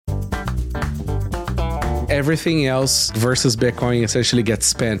everything else versus Bitcoin essentially gets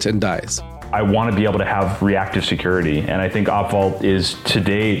spent and dies. I want to be able to have reactive security. And I think Opvault is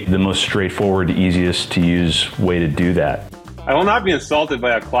today the most straightforward, easiest to use way to do that. I will not be insulted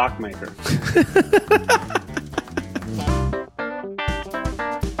by a clockmaker.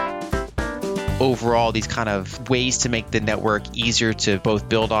 Overall, these kind of ways to make the network easier to both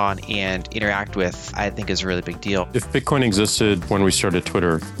build on and interact with, I think is a really big deal. If Bitcoin existed when we started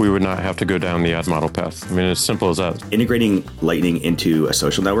Twitter, we would not have to go down the ad model path. I mean, it's simple as that. Integrating Lightning into a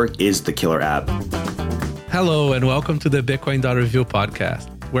social network is the killer app. Hello, and welcome to the Bitcoin.Review podcast,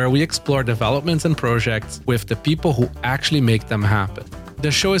 where we explore developments and projects with the people who actually make them happen.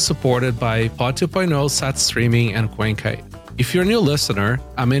 The show is supported by Pod 2.0, Sat Streaming, and CoinKite. If you're a new listener,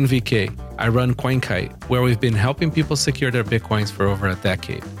 I'm NVK. I run CoinKite, where we've been helping people secure their Bitcoins for over a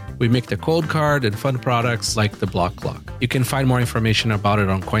decade. We make the COLDCARD and fun products like the block clock. You can find more information about it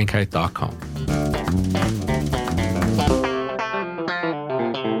on coinkite.com.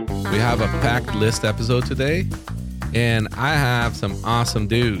 We have a packed list episode today, and I have some awesome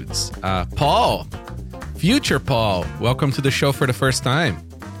dudes. Paul, future Paul, welcome to the show for the first time.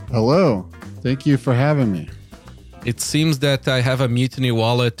 Hello. Thank you for having me. It seems that I have a Mutiny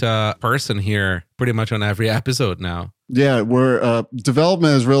wallet person here pretty much on every episode now. Yeah, we're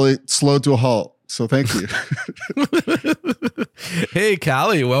development is really slowed to a halt. So thank you. Hey,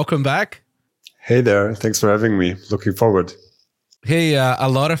 Calle, welcome back. Hey there. Thanks for having me. Looking forward. Hey, a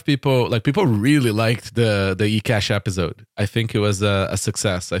lot of people really liked the eCash episode. I think it was a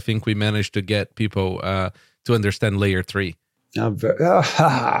success. I think we managed to get people to understand layer 3. You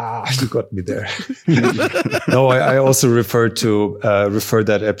got me there. No, I also refer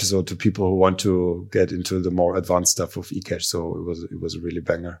that episode to people who want to get into the more advanced stuff of eCash. So it was a really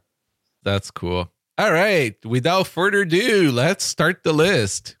banger. That's cool. All right, without further ado, let's start the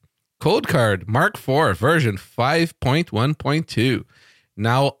list. COLDCARD Mark IV version 5.1.2.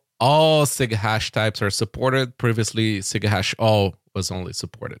 Now all SIG hash types are supported. Previously, SIG hash all was only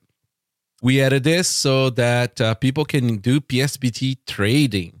supported. We added this so that people can do PSBT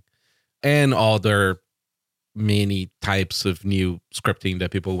trading and other many types of new scripting that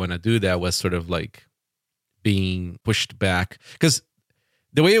people want to do that was sort of like being pushed back. Because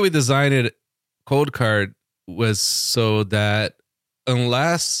the way we designed it, COLDCARD, was so that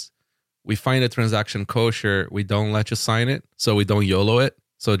unless we find a transaction kosher, we don't let you sign it. So we don't YOLO it.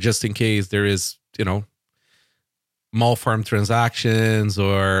 So just in case there is, malformed transactions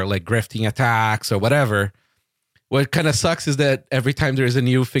or like grifting attacks or whatever. What kind of sucks is that every time there's a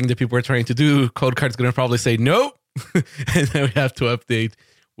new thing that people are trying to do, COLDCARD's going to probably say no, and then we have to update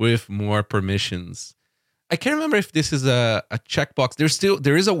with more permissions. I can't remember if this is a checkbox.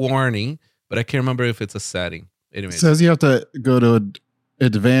 There is a warning, but I can't remember if it's a setting. Anyways. It says you have to go to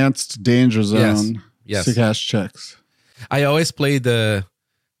advanced danger zone. Yes. SIG hash checks. I always play the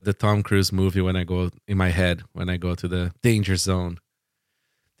Tom Cruise movie when I go in my head, when I go to the danger zone.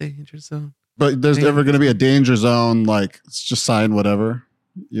 Danger zone. But there's never going to be a danger zone, like it's just sign whatever.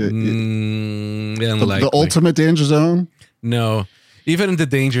 The ultimate danger zone? No. Even in the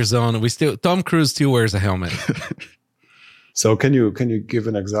danger zone, Tom Cruise still wears a helmet. So can you give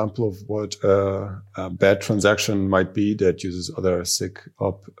an example of what a bad transaction might be that uses other SIG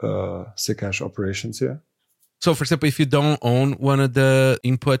hash operations here? So, for example, if you don't own one of the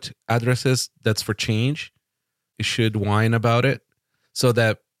input addresses that's for change, you should whine about it so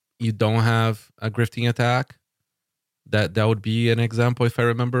that you don't have a grifting attack. That would be an example, if I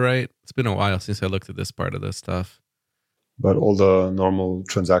remember right. It's been a while since I looked at this part of this stuff. But all the normal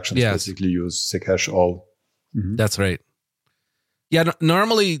transactions basically use SIG hash all. Mm-hmm. That's right. Yeah,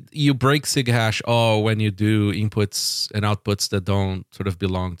 normally you break SIG hash all when you do inputs and outputs that don't sort of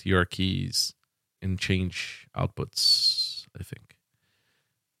belong to your keys and change outputs, I think.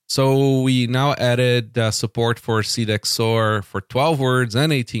 So we now added support for seed.xor for 12 words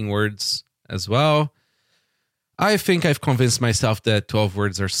and 18 words as well. I think I've convinced myself that 12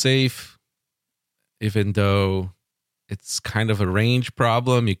 words are safe, even though it's kind of a range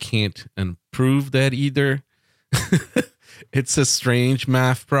problem. You can't improve that either. It's a strange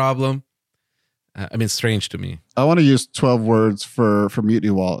math problem. Strange to me. I want to use 12 words for Mutiny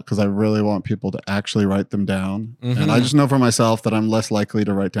Wallet because I really want people to actually write them down. Mm-hmm. And I just know for myself that I'm less likely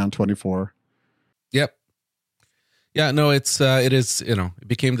to write down 24. Yep. Yeah, no, it is, it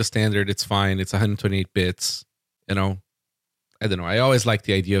became the standard. It's fine. It's 128 bits. I don't know. I always like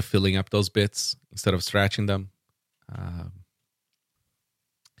the idea of filling up those bits instead of stretching them.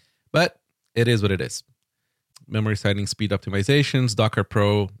 But it is what it is. Memory citing speed optimizations, Docker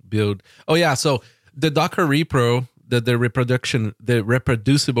Pro build. Oh yeah, so the Docker repro the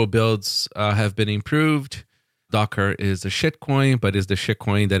reproducible builds have been improved. Docker is a shitcoin, but is the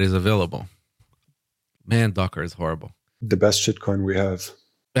shitcoin that is available. Man, Docker is horrible. The best shitcoin we have.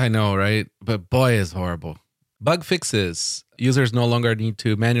 I know, right? But boy, is horrible. Bug fixes. Users no longer need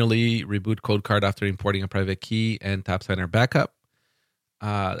to manually reboot COLDCARD after importing a private key and tap signer backup.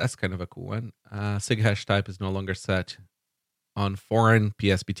 That's kind of a cool one. SIG hash type is no longer set on foreign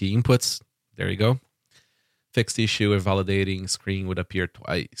PSBT inputs. There you go. Fixed issue if validating screen would appear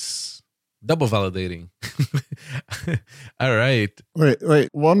twice. Double validating. All right. Wait.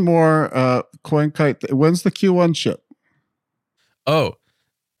 One more CoinKite. When's the Q1 ship? Oh,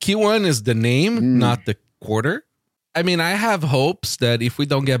 Q1 is the name, not the quarter. I mean, I have hopes that if we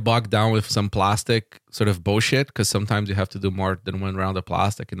don't get bogged down with some plastic sort of bullshit, because sometimes you have to do more than one round of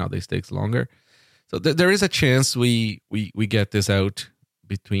plastic and nowadays takes longer. So there is a chance we get this out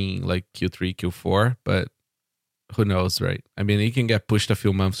between like Q3, Q4, but who knows, right? I mean, it can get pushed a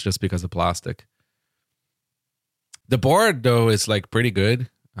few months just because of plastic. The board, though, is like pretty good.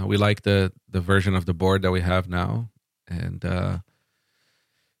 We like the version of the board that we have now. And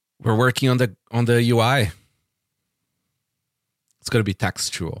we're working on the UI. It's going to be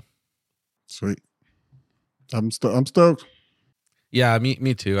textual. Sweet. I'm stoked. Yeah,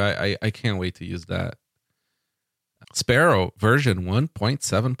 me too. I can't wait to use that. Sparrow version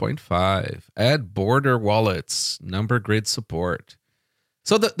 1.7.5. Add border wallets. Number grid support.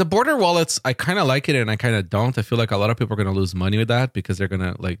 So the border wallets, I kind of like it and I kind of don't. I feel like a lot of people are going to lose money with that because they're going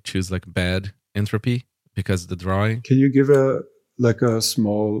to like choose like bad entropy because of the drawing. Can you give a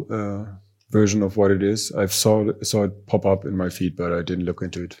small version of what it is? I saw it pop up in my feed, but I didn't look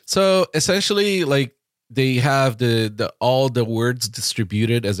into it. So essentially, like they have the all the words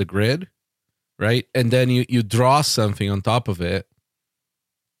distributed as a grid, right? And then you draw something on top of it,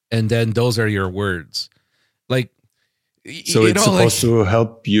 and then those are your words. Like, so it's supposed to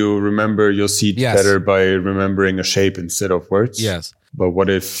help you remember your seed better by remembering a shape instead of words. Yes. But what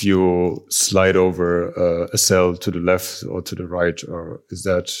if you slide over a cell to the left or to the right, or is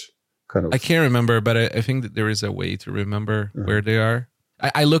that kind of? I can't remember, but I think that there is a way to remember where they are.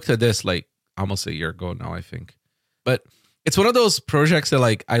 I looked at this like almost a year ago now, I think. But it's one of those projects that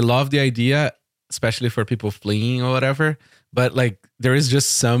like I love the idea, especially for people fleeing or whatever. But like there is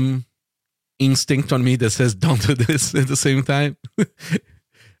just some instinct on me that says don't do this at the same time.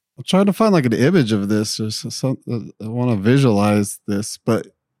 I'm trying to find like an image of this or something. I want to visualize this, but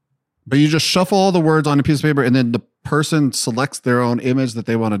you just shuffle all the words on a piece of paper and then the person selects their own image that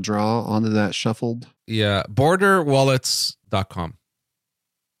they want to draw onto that shuffled. Yeah. Borderwallets.com.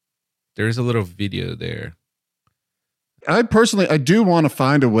 There's a little video there. I do want to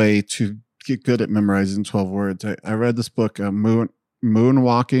find a way to get good at memorizing 12 words. I read this book,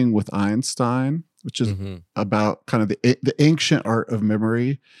 Moonwalking with Einstein, which is about kind of the ancient art of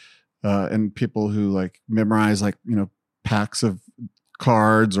memory, and people who like memorize like, packs of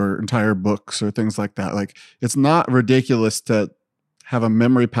cards or entire books or things like that. Like it's not ridiculous to have a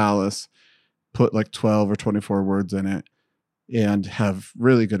memory palace, put like 12 or 24 words in it and have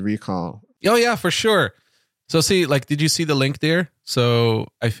really good recall. Oh yeah, for sure. So see, like, did you see the link there? So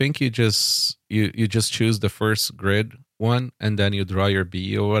I think you just choose the first grid one and then you draw your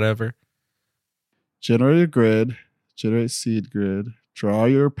B or whatever. Generate a grid, generate seed grid, draw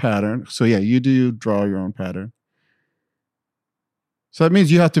your pattern. So yeah, you do draw your own pattern. So that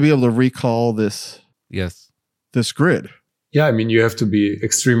means you have to be able to recall this. Yes. This grid. Yeah, I mean, you have to be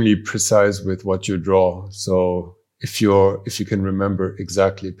extremely precise with what you draw. So if you can remember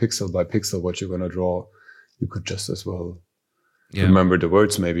exactly pixel by pixel what you're going to draw, you could just as well remember the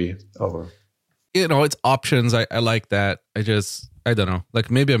words maybe. Or it's options. I like that. I don't know.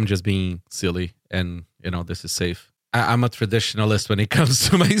 Like maybe I'm just being silly and, this is safe. I'm a traditionalist when it comes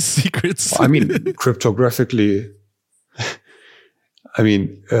to my secrets. I mean, cryptographically,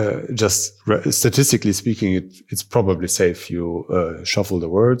 just statistically speaking, it's probably safe. You shuffle the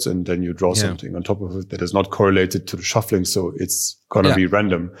words and then you draw something on top of it that is not correlated to the shuffling. So it's going to be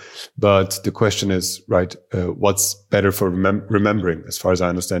random. But the question is, right, what's better for remembering? As far as I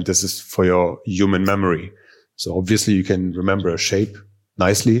understand, this is for your human memory. So obviously you can remember a shape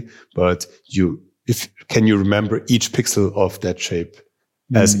nicely, but can you remember each pixel of that shape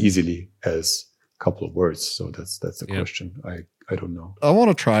as easily as a couple of words? So that's the question. I don't know. I want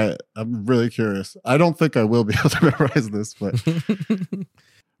to try it. I'm really curious. I don't think I will be able to memorize this,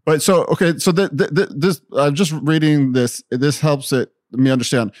 but so okay. So this I'm just reading this. This helps me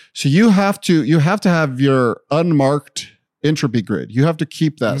understand. So you have to have your unmarked entropy grid. You have to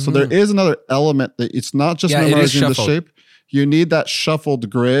keep that. So there is another element that it's not just memorizing the shape. You need that shuffled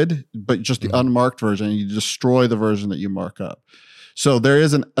grid, but just the unmarked version. And you destroy the version that you mark up. So there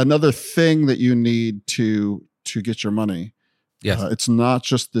is another thing that you need to get your money. Yes. It's not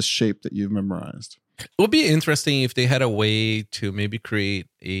just this shape that you've memorized. It would be interesting if they had a way to maybe create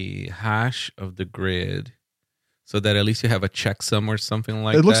a hash of the grid so that at least you have a checksum or something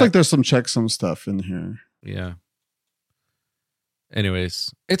like that. It looks like there's some checksum stuff in here. Yeah.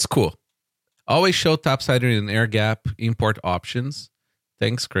 Anyways, it's cool. Always show topsider and air gap import options.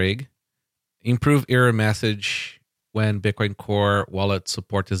 Thanks, Craig. Improve error message when Bitcoin Core wallet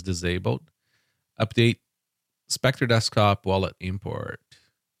support is disabled. Update Spectre Desktop wallet import.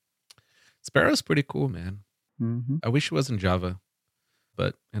 Sparrow's pretty cool, man. Mm-hmm. I wish it was in Java,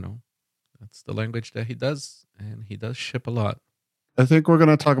 but that's the language that he does, and he does ship a lot. I think we're going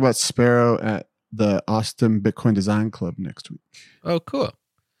to talk about Sparrow at the Austin Bitcoin Design Club next week. Oh, cool.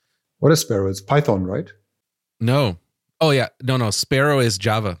 What is Sparrow? It's Python, right? No. Oh, yeah. No. Sparrow is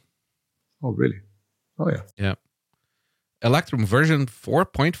Java. Oh, really? Oh, yeah. Yeah. Electrum version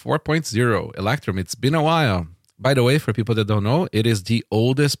 4.4.0. Electrum, it's been a while. By the way, for people that don't know, it is the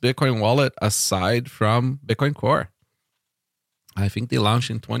oldest Bitcoin wallet aside from Bitcoin Core. I think they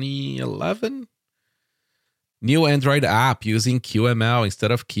launched in 2011. New Android app using QML instead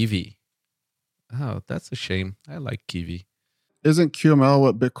of Kiwi. Oh, that's a shame. I like Kiwi. Isn't QML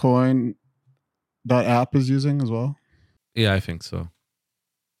what Bitcoin.app is using as well? Yeah, I think so.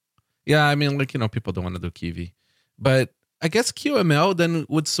 Yeah, I mean, people don't want to do Kiwi. But I guess QML then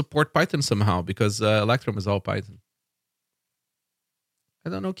would support Python somehow because Electrum is all Python. I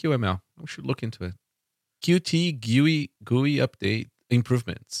don't know QML. I should look into it. Qt GUI update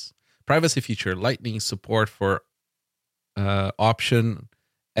improvements. Privacy feature, Lightning support for option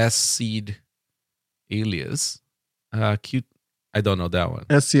SSEED alias. I don't know that one.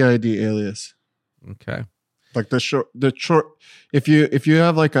 SCID alias. Okay. Like the short. If you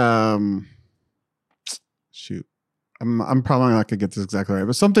have like shoot. I'm probably not gonna get this exactly right,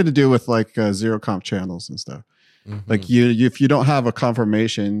 but something to do with like zero comp channels and stuff. Mm-hmm. Like if you don't have a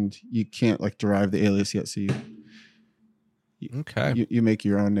confirmation, you can't like derive the alias yet. So you make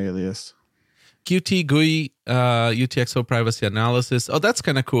your own alias. Qt GUI UTXO privacy analysis. Oh, that's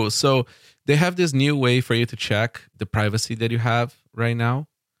kind of cool. So they have this new way for you to check the privacy that you have right now.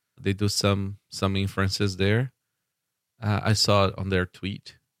 They do some inferences there. I saw it on their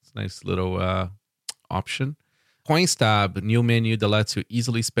tweet. It's a nice little option. CoinStab, new menu that lets you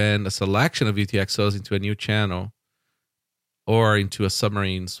easily spend a selection of UTXOs into a new channel or into a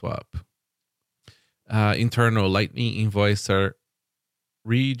submarine swap. Internal Lightning invoice are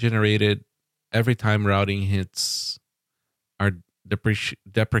regenerated every time routing hits are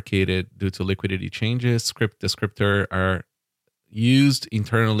deprecated due to liquidity changes. Script descriptor are used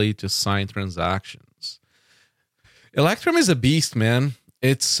internally to sign transactions. Electrum is a beast, man.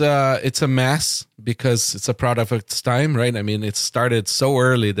 It's a mess because it's a product of its time, right? I mean, it started so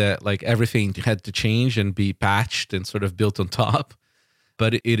early that like everything had to change and be patched and sort of built on top.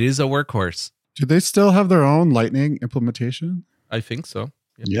 But it is a workhorse. Do they still have their own Lightning implementation? I think so.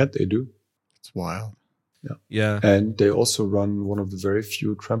 Yeah, they do. It's wild. Yeah. And they also run one of the very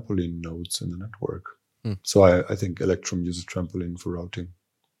few trampoline nodes in the network. So I think Electrum uses trampoline for routing.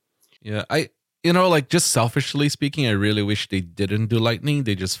 Yeah, like just selfishly speaking, I really wish they didn't do Lightning.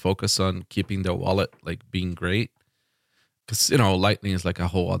 They just focus on keeping the wallet like being great. Because, Lightning is like a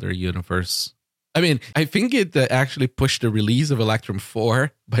whole other universe. I mean, I think it actually pushed the release of Electrum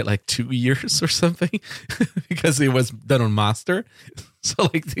 4 by like 2 years or something because it was done on master. So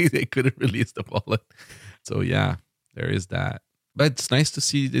like they couldn't release the wallet. So yeah, there is that. But it's nice to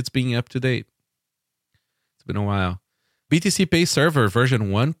see it's being up to date. It's been a while. BTC Pay Server version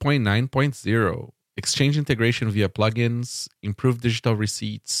 1.9.0. Exchange integration via plugins, improved digital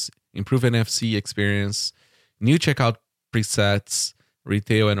receipts, improved NFC experience, new checkout presets,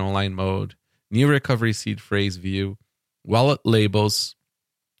 retail and online mode, new recovery seed phrase view, wallet labels.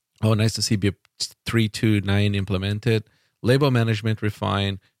 Oh, nice to see BR032 implemented. Label management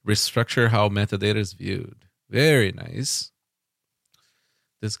refined. Restructure how metadata is viewed. Very nice.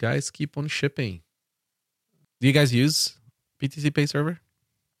 These guys keep on shipping. Do you guys use BTC Pay Server?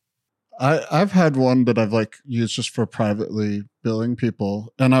 I've had one that I've like used just for privately billing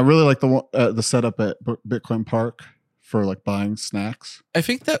people, and I really like the setup at Bitcoin Park for like buying snacks. I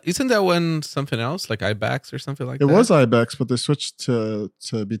think that isn't that one something else like IBEX or something like that. It was IBEX, but they switched to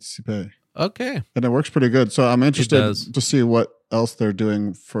BTC Pay. Okay, and it works pretty good. So I'm interested to see what else they're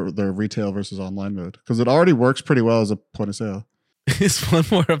doing for their retail versus online mode because it already works pretty well as a point of sale. It's one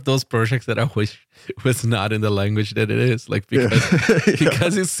more of those projects that I wish was not in the language that it is. Like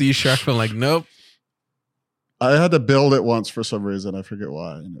because it's C# I'm like, nope. I had to build it once for some reason. I forget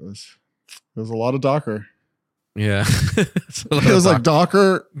why. And it was a lot of Docker. Yeah. It was like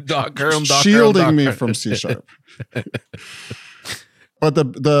Docker shielding me from C#. But the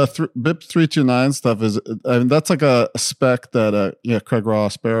BIP329 stuff is, I mean, that's like a spec that Craig Raw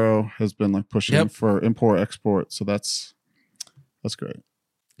Sparrow has been like pushing for import export. So that's great.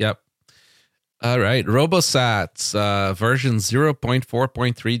 Yep. All right. RoboSats version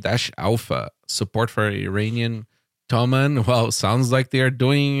 0.4.3-alpha support for Iranian Toman. Well, sounds like they are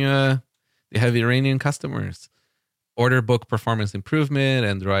doing. They have Iranian customers. Order book performance improvement.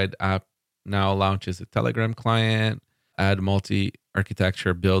 Android app now launches a Telegram client. Add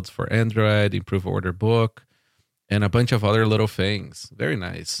multi-architecture builds for Android. Improve order book. And a bunch of other little things. Very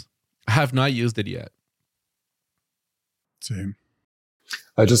nice. I have not used it yet. Same.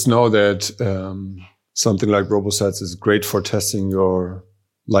 I just know that something like RoboSats is great for testing your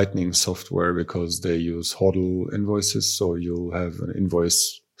Lightning software because they use HODL invoices. So you'll have an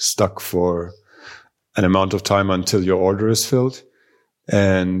invoice stuck for an amount of time until your order is filled.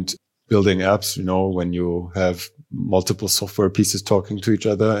 And building apps, when you have multiple software pieces talking to each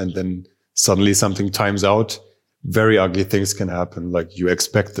other and then suddenly something times out, very ugly things can happen. Like you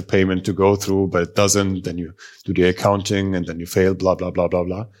expect the payment to go through, but it doesn't. Then you do the accounting and then you fail, blah, blah, blah, blah,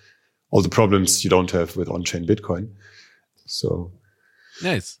 blah. All the problems you don't have with on-chain Bitcoin. So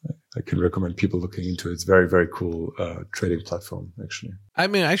nice. I can recommend people looking into it. It's very, very cool trading platform, actually. I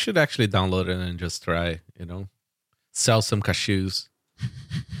mean, I should actually download it and just try, sell some cashews.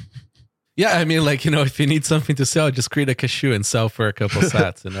 Yeah, I mean, if you need something to sell, just create a cashew and sell for a couple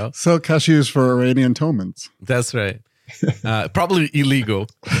sats, Sell cashews for Iranian Tomans. That's right. Probably illegal.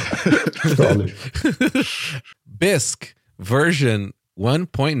 Probably. Bisq version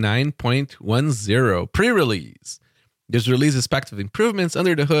 1.9.10 pre-release. This release expected improvements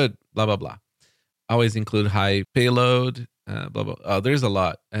under the hood, blah, blah, blah. Always include high payload, blah, blah. Oh, there's a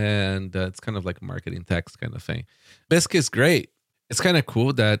lot. And it's kind of like marketing text kind of thing. Bisq is great. It's kind of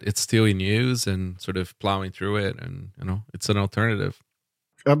cool that it's still in use and sort of plowing through it. And, it's an alternative.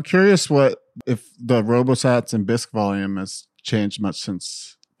 I'm curious if the RoboSats and Bisq volume has changed much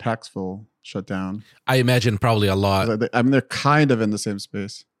since Paxful shut down. I imagine probably a lot. I mean, they're kind of in the same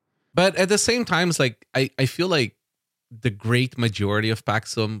space. But at the same time, I feel like the great majority of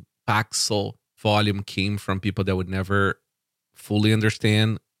Paxful volume came from people that would never fully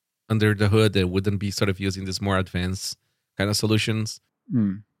understand under the hood. That wouldn't be sort of using this more advanced kind of solutions.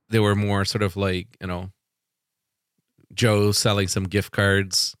 They were more sort of like, Joe selling some gift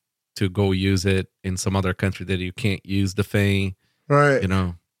cards to go use it in some other country that you can't use the thing. Right.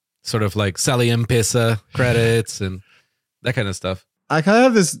 Sort of like selling M-Pesa credits and that kind of stuff. I kind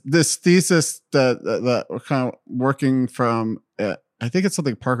of have this thesis that we're kind of working from, I think it's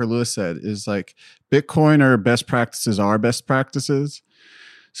something Parker Lewis said, is like Bitcoin or best practices are best practices.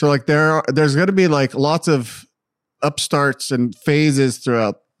 So like there's going to be like lots of upstarts and phases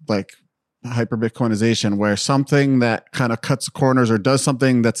throughout like hyper Bitcoinization where something that kind of cuts corners or does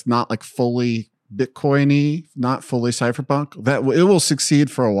something that's not like fully Bitcoin-y, not fully cypherpunk, that it will succeed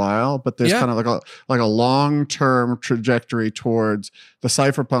for a while, but there's kind of like a long-term trajectory towards the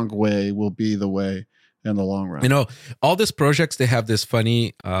cypherpunk way will be the way in the long run. All these projects, they have this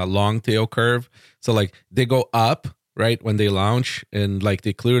funny long tail curve. So like they go up, right, when they launch and like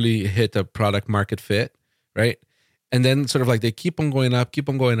they clearly hit a product market fit, right? And then sort of like they keep on going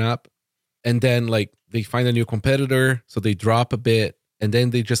up. And then like they find a new competitor, so they drop a bit. And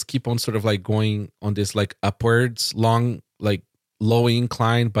then they just keep on sort of like going on this like upwards, long, like low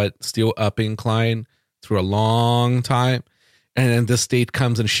incline, but still up incline through a long time. And then the state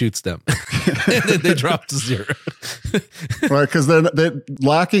comes and shoots them. And then they drop to zero. Right, because they're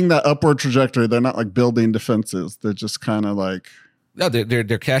lacking that upward trajectory. They're not like building defenses. They're just kind of like... No,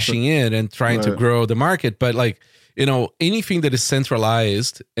 they're cashing in and trying to grow the market. But like, anything that is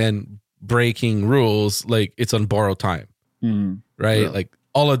centralized and breaking rules, like it's on borrowed time. Right? Yeah. Like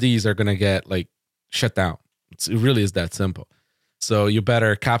all of these are going to get like shut down. It really is that simple. So you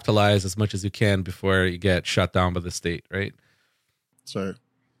better capitalize as much as you can before you get shut down by the state, right? So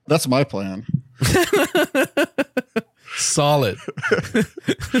that's my plan. Solid.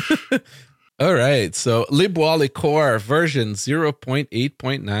 All right. So libwally core version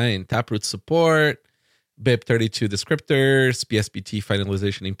 0.8.9, Taproot support, BIP032 descriptors, PSBT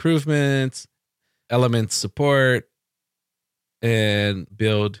finalization improvements, elements support, and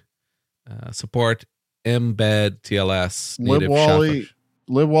build support embed TLS native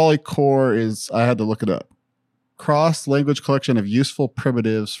libwally core is, I had to look it up, cross language collection of useful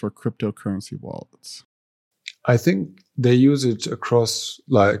primitives for cryptocurrency wallets. I think they use it across,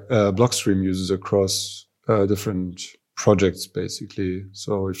 like Blockstream uses across different projects, basically.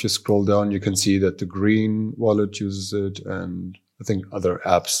 So if you scroll down, you can see that the Green wallet uses it, and I think other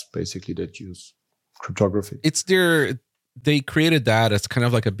apps basically that use cryptography. They created that as kind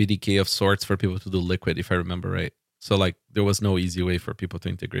of like a BDK of sorts for people to do Liquid, if I remember right. So like there was no easy way for people to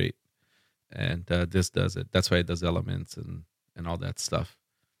integrate, and this does it. That's why it does elements and all that stuff.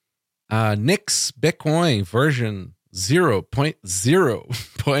 Nix Bitcoin version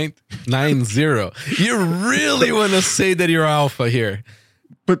 0.0.90. You really want to say that you're alpha here.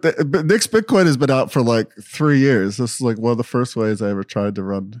 But Nix Bitcoin has been out for like 3 years. This is like one of the first ways I ever tried to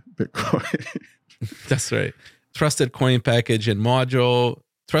run Bitcoin. That's right. Trusted Coin package and module.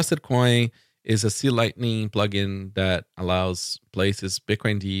 Trusted Coin is a C Lightning plugin that allows places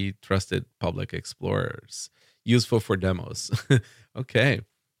Bitcoin trusted public explorers. Useful for demos. Okay.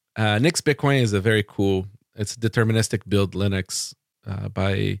 Nix Bitcoin is a very cool, it's deterministic build Linux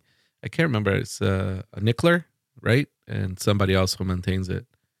by, I can't remember, it's a Nickler, right? And somebody else who maintains it.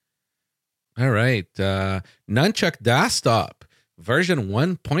 All right. Nunchuck Desktop version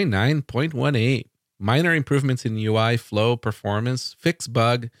 1.9.18. Minor improvements in UI, flow, performance, fix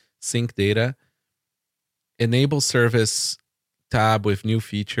bug, sync data, enable service tab with new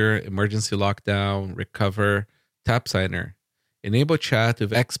feature, emergency lockdown, recover, tap signer, enable chat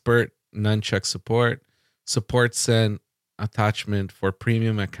with expert Nunchuck support send attachment for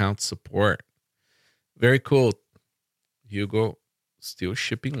premium account support. Very cool. Hugo, still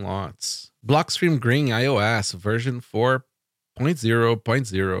shipping lots. Blockstream Green iOS version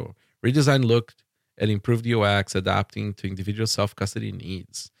 4.0.0. Redesigned look and improved UX, adapting to individual self-custody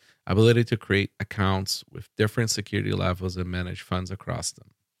needs. Ability to create accounts with different security levels and manage funds across them.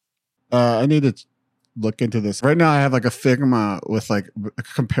 I need to look into this. Right now I have like a Figma with like a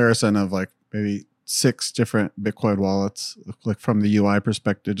comparison of like maybe 6 different Bitcoin wallets, like from the UI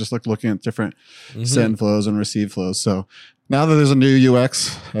perspective, just like looking at different send flows and receive flows. So now that there's a new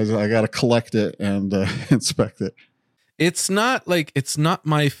UX, I got to collect it and inspect it. It's not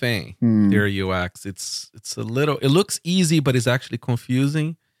my thing, their UX. It's a little, it looks easy, but it's actually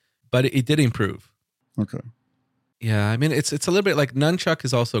confusing, but it did improve. Okay. Yeah. I mean, it's a little bit like Nunchuck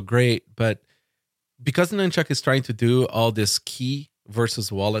is also great, but because Nunchuck is trying to do all this key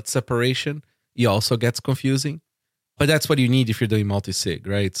versus wallet separation, it also gets confusing. But that's what you need if you're doing multi-sig,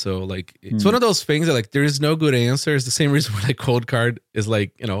 right? So like, it's one of those things that like, there is no good answer. It's the same reason why like COLDCARD is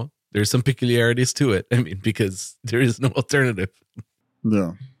like, you know, there's some peculiarities to it. I mean, because there is no alternative.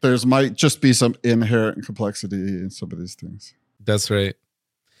 Yeah. There's might just be some inherent complexity in some of these things. That's right.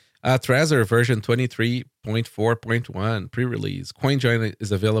 Trezor version 23.4.1 pre-release. CoinJoin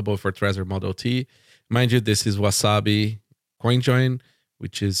is available for Trezor Model T. Mind you, this is Wasabi CoinJoin,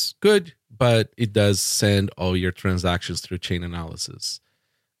 which is good, but it does send all your transactions through chain analysis.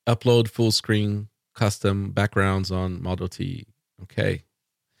 Upload full screen custom backgrounds on Model T. Okay.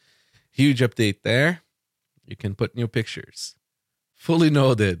 Huge update there. You can put new pictures. Fully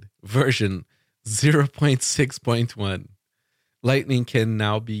noded version 0.6.1. Lightning can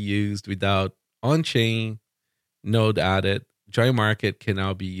now be used without on-chain node added. Join Market can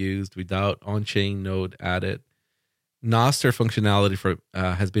now be used without on-chain node added. Nostr functionality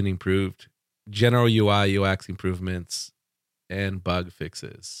has been improved. General UI, UX improvements, and bug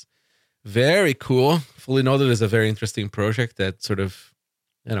fixes. Very cool. Fully Noded is a very interesting project that sort of,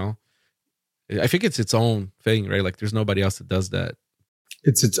 you know, I think it's its own thing, right? Like there's nobody else that does that.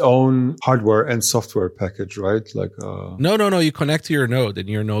 It's its own hardware and software package, right? Like No. You connect to your node, and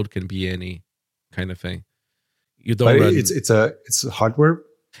your node can be any kind of thing. You don't. But run, it's a hardware.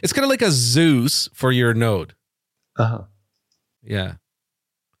 It's kind of like a Zeus for your node. Yeah.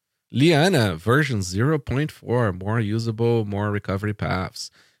 Liana version 0.4, more usable, more recovery paths.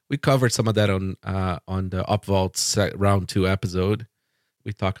 We covered some of that on the Upvault round 2 episode.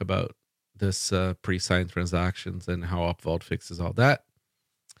 We talk about this pre-signed transactions and how Upvault fixes all that.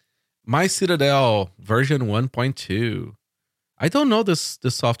 My Citadel version 1.2. I don't know this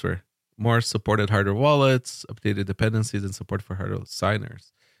software. More supported hardware wallets, updated dependencies, and support for hardware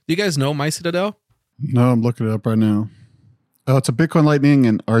signers. Do you guys know My Citadel? No, I'm looking it up right now. Oh, it's a Bitcoin Lightning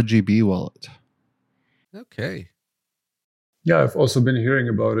and RGB wallet. Okay. Yeah, I've also been hearing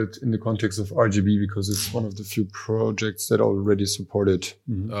about it in the context of RGB because it's one of the few projects that already support it.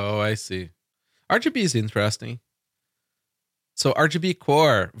 Oh, I see. RGB is interesting. So RGB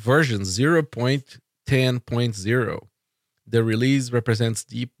Core version 0.10.0. The release represents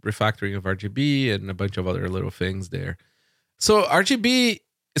deep refactoring of RGB and a bunch of other little things there. So RGB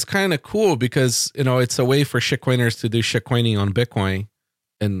is kind of cool because, you know, it's a way for shitcoiners to do shitcoining on Bitcoin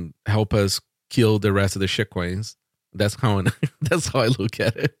and help us kill the rest of the shitcoins. That's how I look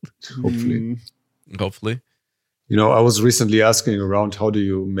at it. Hopefully. hopefully. I was recently asking around, how do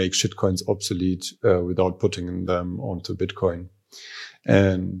you make shitcoins obsolete without putting them onto Bitcoin?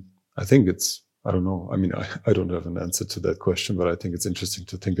 And I think I don't know. I mean, I don't have an answer to that question, but I think it's interesting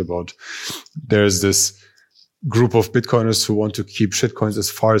to think about. There's this group of Bitcoiners who want to keep shitcoins as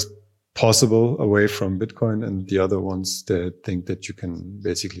far as possible away from Bitcoin, and the other ones that think that you can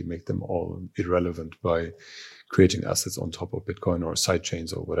basically make them all irrelevant by creating assets on top of Bitcoin or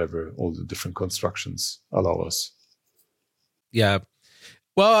sidechains or whatever all the different constructions allow us. Yeah.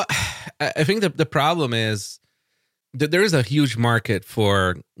 Well, I think that the problem is that there is a huge market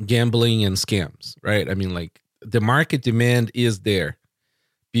for gambling and scams, right? I mean, like the market demand is there.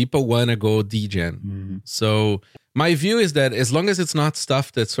 People want to go degen. Mm-hmm. So my view is that as long as it's not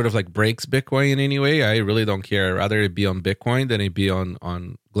stuff that sort of like breaks Bitcoin in any way, I really don't care. I'd rather it be on Bitcoin than it be on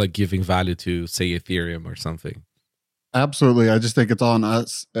like giving value to, say, Ethereum or something. Absolutely. I just think it's on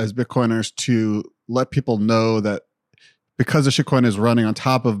us as Bitcoiners to let people know that because a shitcoin is running on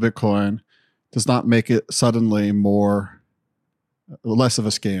top of Bitcoin does not make it suddenly less of a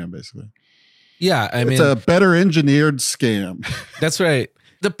scam, basically. Yeah, I mean, it's a better engineered scam. That's right.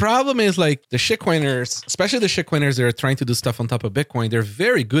 The problem is like the shitcoiners, especially the shitcoiners that are trying to do stuff on top of Bitcoin, they're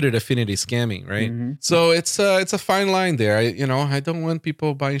very good at affinity scamming, right? Mm-hmm. So it's a fine line there. I don't want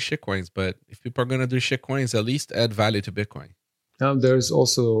people buying shitcoins, but if people are going to do shitcoins, at least add value to Bitcoin. There's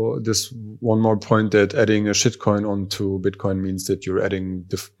also this one more point that adding a shitcoin onto Bitcoin means that you're adding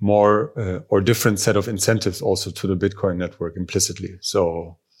more or different set of incentives also to the Bitcoin network implicitly.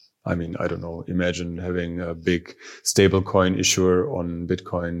 So, I mean, I don't know, imagine having a big stablecoin issuer on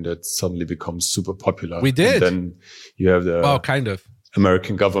Bitcoin that suddenly becomes super popular. We did. And then you have the kind of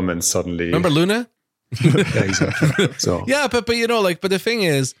American government suddenly. Remember Luna? Yeah, exactly. So yeah, but but the thing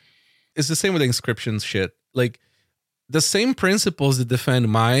is, it's the same with the inscription shit. Like the same principles that defend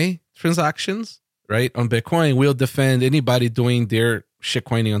my transactions, right, on Bitcoin will defend anybody doing their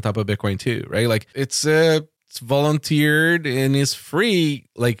shitcoining on top of Bitcoin too, right? Like it's volunteered and is free,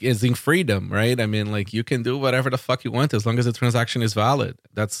 like it's in freedom, right? I mean, like you can do whatever the fuck you want as long as the transaction is valid.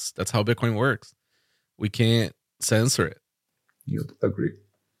 That's how Bitcoin works. We can't censor it. You agree?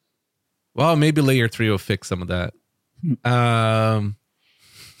 Well, maybe layer 3 will fix some of that.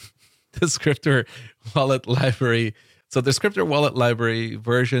 Descriptor wallet library. So Descriptor wallet library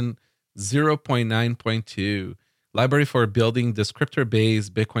version 0.9.2 library for building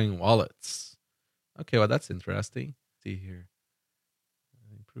descriptor-based Bitcoin wallets. Okay, well that's interesting. Let's see here,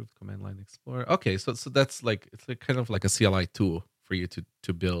 improved command line explorer. Okay, so that's like it's like kind of like a CLI tool for you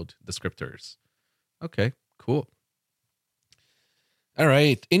to build descriptors. Okay, cool. All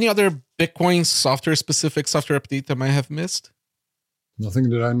right. Any other Bitcoin specific software update that I might have missed? Nothing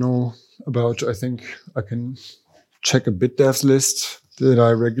that I know about. I think I can check a BitDevs list that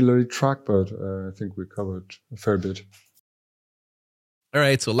I regularly track, but I think we covered a fair bit. All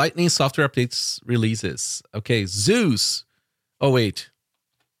right. So Lightning software updates releases. Okay. Zeus. Oh, wait.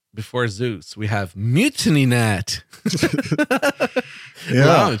 Before Zeus, we have Mutiny Net.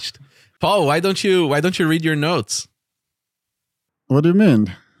 Launched. Paul, why don't you read your notes? What do you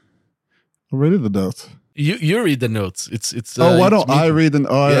mean? I'll read the notes. You read the notes. It's. Why don't I read them?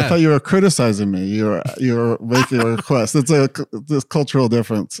 I thought you were criticizing me. You're making a request. It's this cultural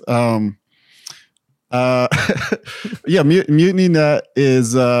difference. Mutiny Net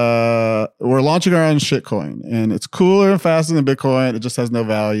is we're launching our own shitcoin, and it's cooler and faster than Bitcoin. It just has no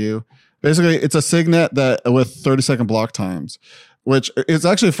value. Basically, it's a signet that with 30-second block times. Which is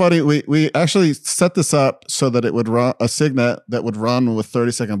actually funny. We actually set this up so that it would run a signet that would run with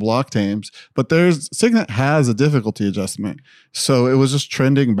 30-second block times, but signet has a difficulty adjustment. So it was just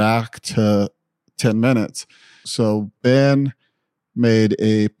trending back to 10 minutes. So Ben made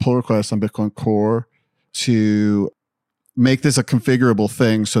a pull request on Bitcoin Core to make this a configurable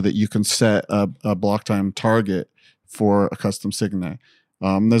thing so that you can set a block time target for a custom signet.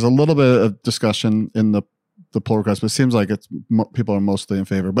 There's a little bit of discussion in the pull request, but it seems like people are mostly in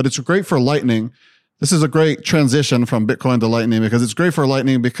favor. But it's great for Lightning. This is a great transition from Bitcoin to Lightning because it's great for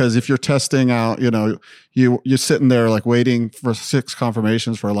Lightning because if you're testing out, you're sitting there like waiting for 6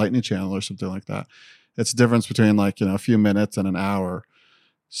 confirmations for a Lightning channel or something like that. It's the difference between a few minutes and an hour.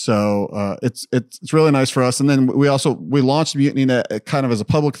 So it's really nice for us. And then we launched Mutiny Net kind of as a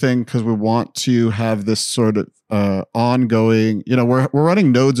public thing because we want to have this sort of ongoing, we're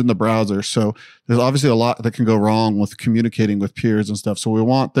running nodes in the browser. So there's obviously a lot that can go wrong with communicating with peers and stuff. So we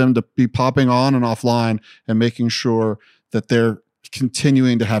want them to be popping on and offline and making sure that they're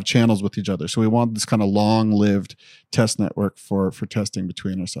continuing to have channels with each other. So we want this kind of long-lived test network for testing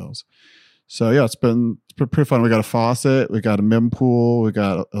between ourselves. So yeah, it's been pretty fun. We got a faucet, we got a mempool, we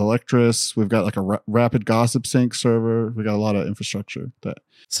got Electris, we've got like a rapid gossip sync server. We got a lot of infrastructure.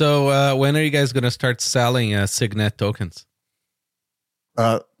 So when are you guys going to start selling Signet tokens?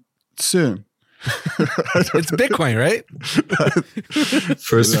 Soon. It's Bitcoin, right?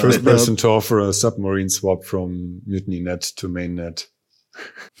 First person to offer a submarine swap from Mutiny Net to mainnet.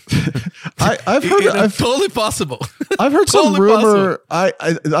 I've heard totally possible. I've heard some Totally rumor. I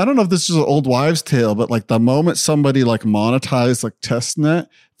don't know if this is an old wives' tale, but like the moment somebody like monetized like testnet,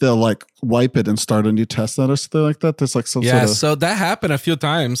 they'll like wipe it and start a new testnet or something like that. There's like some sort of... so that happened a few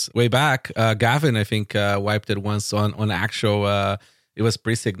times way back. Gavin, I think, wiped it once on actual. It was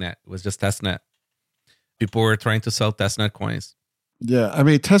pre-Signet. It was just testnet. People were trying to sell testnet coins. Yeah, I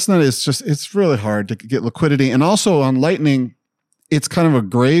mean, testnet is just, it's really hard to get liquidity. And also on Lightning, it's kind of a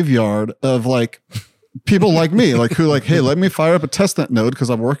graveyard of like people like me, like who like, hey, let me fire up a testnet node because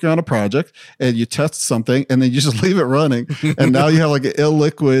I'm working on a project, and you test something and then you just leave it running. And now you have like an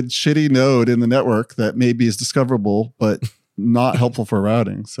illiquid, shitty node in the network that maybe is discoverable, but not helpful for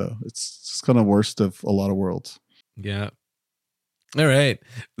routing. So it's just kind of worst of a lot of worlds. Yeah. All right.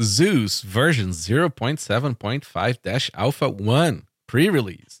 Zeus version 0.7.5-alpha 1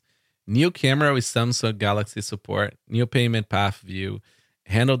 pre-release. New camera with Samsung Galaxy support. New payment path view.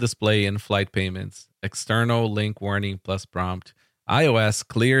 Handle display in flight payments. External link warning plus prompt. iOS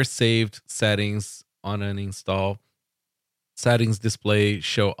clear saved settings on an install. Settings display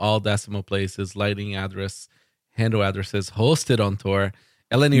show all decimal places. Lightning address. Handle addresses hosted on Tor.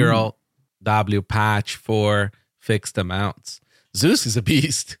 LNProxy patch for fixed amounts. Zeus is a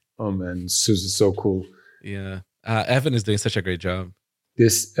beast. Oh man, Zeus is so cool. Yeah. Evan is doing such a great job.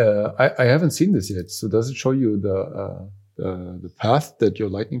 This I haven't seen this yet. So does it show you the path that your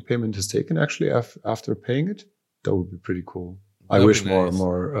Lightning payment has taken actually after paying it? That would be pretty cool. I wish more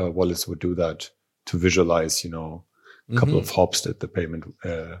wallets would do that to visualize, a couple of hops that the payment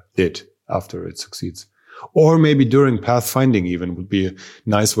did after it succeeds. Or maybe during pathfinding even would be a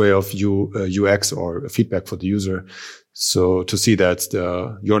nice way of UX or feedback for the user. So to see that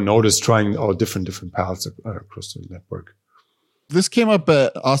your node is trying out different paths across the network. This came up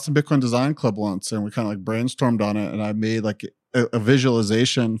at Austin Bitcoin Design Club once, and we kind of like brainstormed on it, and I made like a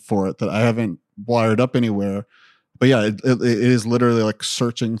visualization for it that I haven't wired up anywhere. But yeah, it is literally like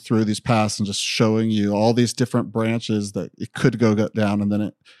searching through these paths and just showing you all these different branches that it could go down, and then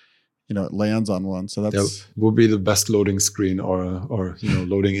it lands on one. So that would be the best loading screen or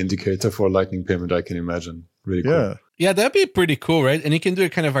loading indicator for a Lightning payment I can imagine. Really cool. Yeah, that'd be pretty cool, right? And you can do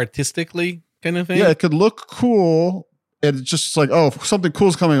it kind of artistically kind of thing. Yeah, it could look cool. And it's just like, oh, something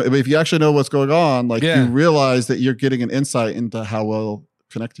cool's coming. But if you actually know what's going on, you realize that you're getting an insight into how well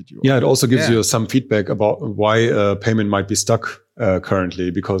connected you are. Yeah, it also gives you some feedback about why a payment might be stuck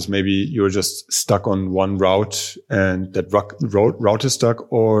currently, because maybe you're just stuck on one route and that route is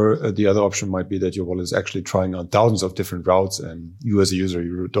stuck, or the other option might be that your wallet is actually trying on thousands of different routes, and you as a user,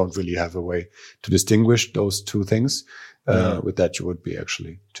 you don't really have a way to distinguish those two things. With that, you would be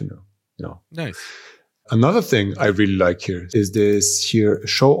actually to know. Nice. Another thing I really like here is this here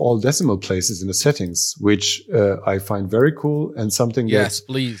show all decimal places in the settings, which I find very cool, and something that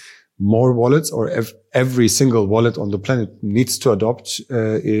please. More wallets or every single wallet on the planet needs to adopt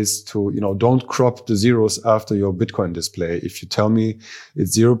is to, don't crop the zeros after your Bitcoin display. If you tell me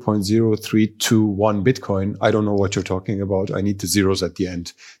it's 0.0321 Bitcoin, I don't know what you're talking about. I need the zeros at the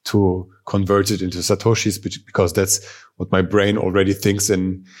end to convert it into Satoshis, because that's what my brain already thinks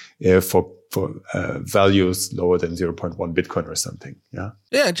in for values lower than 0.1 Bitcoin or something.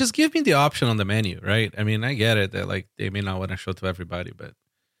 Yeah, just give me the option on the menu, right? I mean, I get it that they may not want to show to everybody, but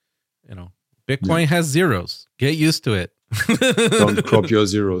Bitcoin has zeros. Get used to it. Don't crop your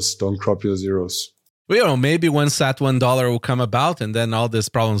zeros. Well, maybe when SAT $1 will come about, and then all these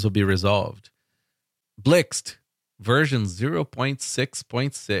problems will be resolved. Blixt version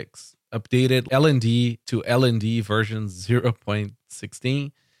 0.6.6 updated LND to LND version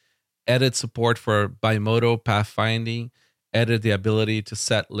 0.16. Added support for bimodal pathfinding. Added the ability to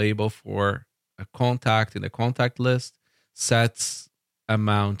set label for a contact in the contact list. Sets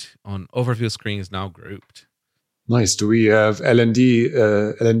amount on overview screen is now grouped. Nice. Do we have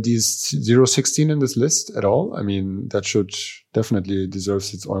LND's 016 in this list at all? I mean, that should definitely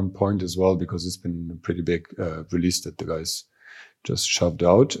deserves its own point as well, because it's been a pretty big release that the guys just shoved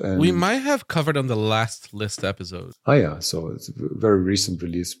out. And we might have covered on the last list episode. Oh yeah, so it's a very recent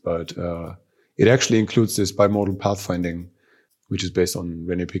release, but it actually includes this bimodal pathfinding, which is based on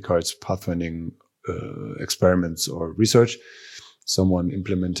René Picard's pathfinding experiments or research. someone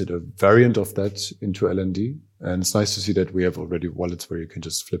implemented a variant of that into LND. And it's nice to see that we have already wallets where you can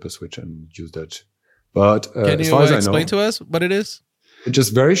just flip a switch and use that. But can you explain to us what it is?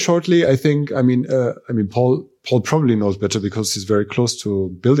 Just very shortly, I think. Paul probably knows better because he's very close to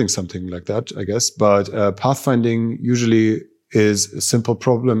building something like that, I guess. But pathfinding usually is a simple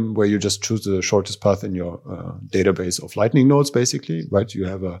problem where you just choose the shortest path in your database of Lightning nodes, basically, right? You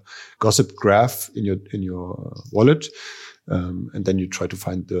have a gossip graph in your wallet, and then you try to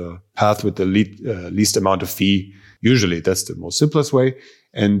find the path with the least amount of fee. Usually, that's the most simplest way.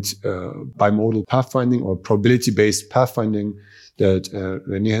 And bimodal pathfinding or probability-based pathfinding that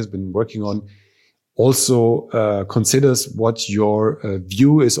René has been working on also considers what your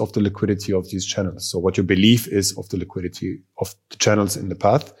view is of the liquidity of these channels. So what your belief is of the liquidity of the channels in the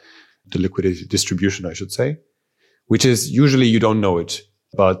path, the liquidity distribution, I should say, which is usually you don't know it.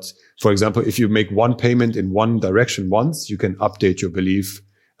 But for example, if you make one payment in one direction once, you can update your belief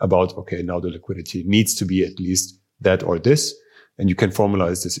about, okay, now the liquidity needs to be at least that or this. And you can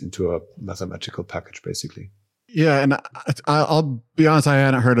formalize this into a mathematical package, basically. Yeah, and I'll be honest, I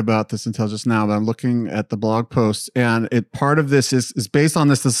hadn't heard about this until just now, but I'm looking at the blog post, and part of this is based on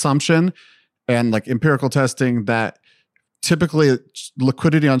this assumption and like empirical testing that typically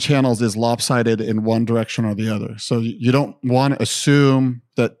liquidity on channels is lopsided in one direction or the other. So you don't want to assume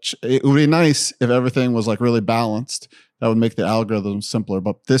that it would be nice if everything was like really balanced. That would make the algorithm simpler.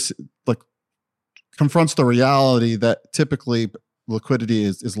 But this like confronts the reality that typically liquidity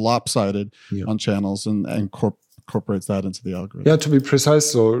is lopsided on channels and incorporates that into the algorithm. Yeah, to be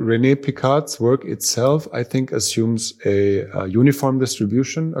precise, so René Picard's work itself, I think, assumes a uniform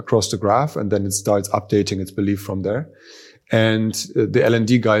distribution across the graph, and then it starts updating its belief from there. And the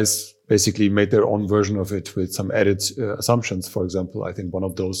LND guys basically made their own version of it with some added assumptions. For example, I think one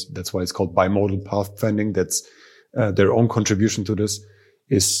of those, that's why it's called bimodal pathfinding, that's their own contribution to this,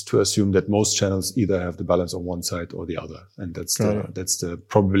 is to assume that most channels either have the balance on one side or the other. And that's the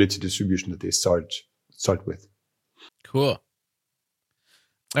probability distribution that they start with. Cool.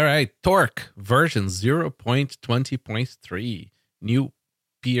 All right. Torque version 0.20.3. New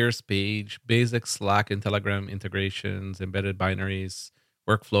peers page, basic Slack and Telegram integrations, embedded binaries,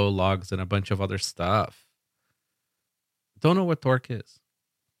 workflow logs, and a bunch of other stuff. Don't know what Torque is.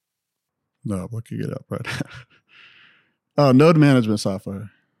 No, I'm looking it up right now. Oh, node management software.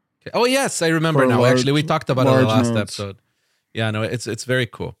 Okay. Oh, yes, I remember now. Actually, we talked about it in the last episode. Yeah, no, it's very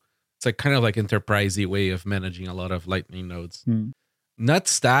cool. It's like kind of like enterprisey way of managing a lot of Lightning nodes.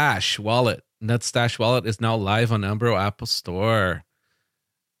 Nutstash wallet. Nutstash wallet is now live on Umbro Apple Store.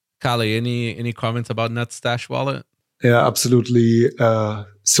 Calle, any comments about Nutstash wallet? Yeah, absolutely.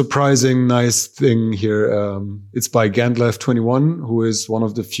 Surprising, nice thing here. It's by Gandalf21, who is one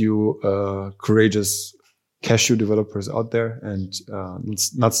of the few courageous Cashew developers out there, and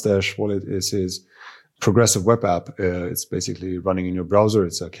Nutstash wallet is his progressive web app. It's basically running in your browser.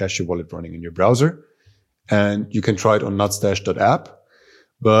 It's a Cashew wallet running in your browser, and you can try it on nutstash.app.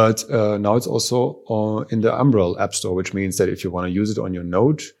 But now it's also in the Umbrel App Store, which means that if you want to use it on your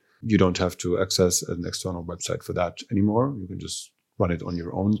node, you don't have to access an external website for that anymore. You can just run it on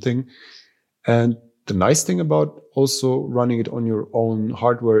your own thing. And the nice thing about also running it on your own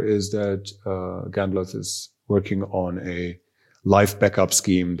hardware is that Gandalf is working on a live backup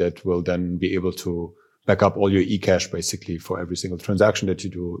scheme that will then be able to back up all your eCache basically for every single transaction that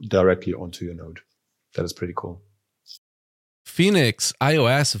you do directly onto your node. That is pretty cool. Phoenix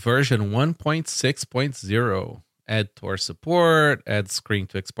iOS version 1.6.0. Add Tor support, add screen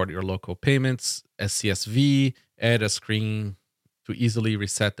to export your local payments, SCSV, add a screen to easily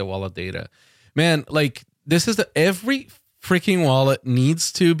reset the wallet data. Man, like this is every freaking wallet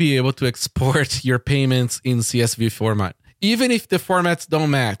needs to be able to export your payments in CSV format, even if the formats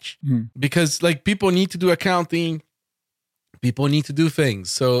don't match, because like people need to do accounting, people need to do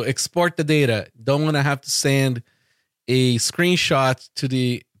things. So export the data. Don't want to have to send a screenshot to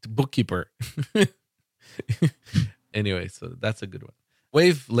the bookkeeper. Anyway, so that's a good one.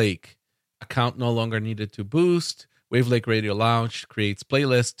 Wave Lake account no longer needed to boost. Wave Lake Radio Lounge creates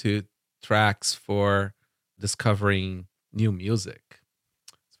playlists to tracks for discovering new music.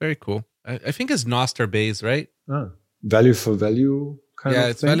 It's very cool. I think it's Nostr based, right? Value for value kind of thing? Yeah,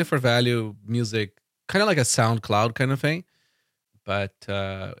 it's value for value music, kind of like a SoundCloud kind of thing. But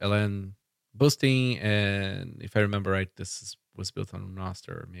LN boosting, and if I remember right, was built on Nostr,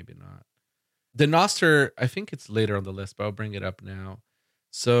 or maybe not. The Nostr, I think it's later on the list, but I'll bring it up now.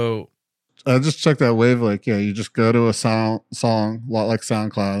 So I just checked that Wave Lake. Yeah, you just go to a song, a lot like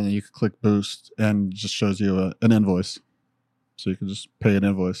SoundCloud, and you can click boost, and it just shows you an invoice. So you can just pay an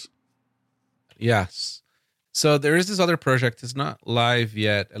invoice. Yes. So there is this other project. It's not live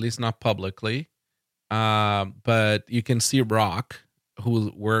yet, at least not publicly. But you can see Rock,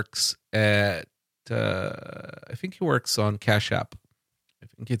 who works at, I think he works on Cash App. I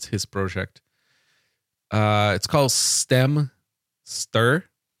think it's his project. It's called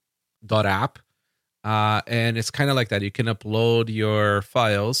stemstir.app. And it's kind of like that. You can upload your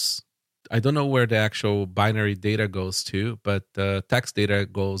files. I don't know where the actual binary data goes to, but the text data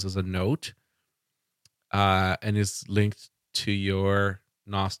goes as a note and is linked to your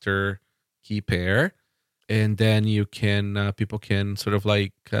Nostr key pair. And then you can, people can sort of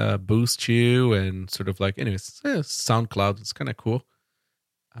like boost you and sort of like, anyways, SoundCloud. It's kind of cool.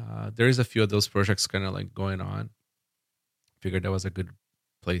 There is a few of those projects kind of like going on. Figured that was a good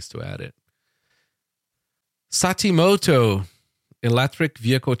place to add it. Satimoto, electric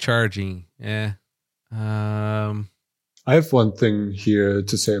vehicle charging. I have one thing here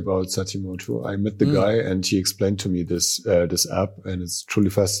to say about Satimoto. I met the guy and he explained to me this app, and it's truly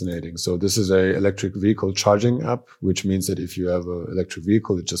fascinating. So this is a electric vehicle charging app, which means that if you have an electric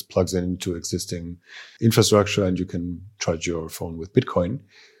vehicle, it just plugs into existing infrastructure and you can charge your phone with Bitcoin.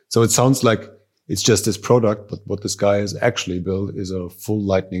 So it sounds like it's just this product, but what this guy has actually built is a full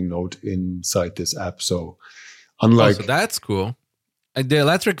Lightning node inside this app. So unlike... so that's cool. The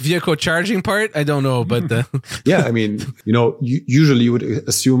electric vehicle charging part, I don't know, but yeah, I mean, usually you would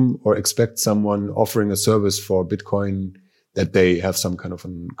assume or expect someone offering a service for Bitcoin that they have some kind of a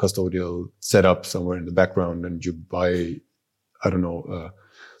custodial setup somewhere in the background and you buy, I don't know,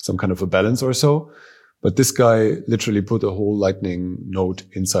 some kind of a balance or so. But this guy literally put a whole Lightning node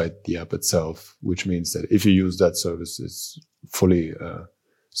inside the app itself, which means that if you use that service, it's fully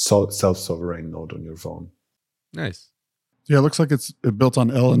self-sovereign node on your phone. Nice. Yeah, it looks like it's built on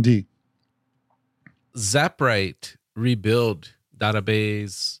LND. Zaprite rebuild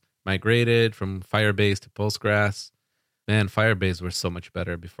database migrated from Firebase to Postgres. Man, Firebase were so much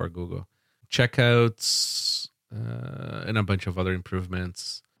better before Google. Checkouts and a bunch of other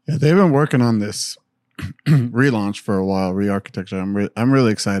improvements. Yeah, they've been working on this relaunch for a while, re-architecture. I'm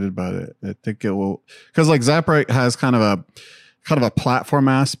really excited about it. I think it will, because like Zaprite has kind of a platform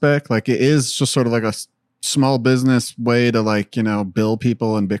aspect. Like it is just sort of like a small business way to like, bill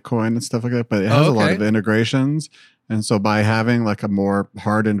people in Bitcoin and stuff like that, but it has a lot of integrations. And so by having like a more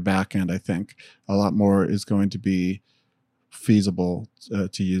hardened backend, I think a lot more is going to be feasible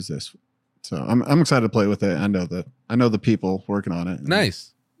to use this. So I'm excited to play with it. I know the people working on it.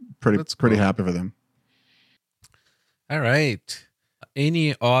 Nice. Pretty happy for them. All right.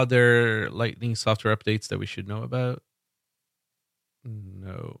 Any other Lightning software updates that we should know about?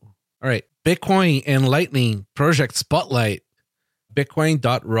 No. All right. Bitcoin and Lightning project spotlight.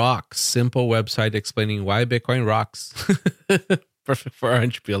 Bitcoin.rocks, simple website explaining why Bitcoin rocks. Perfect for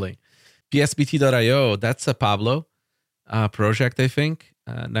orange peeling. PSBT.io, that's a Pablo project, I think.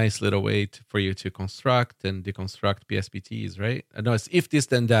 Nice little way for you to construct and deconstruct PSBTs, right? No, it's if this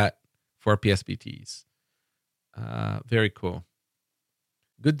then that for PSBTs. Very cool.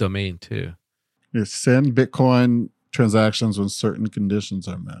 Good domain too. You send Bitcoin transactions when certain conditions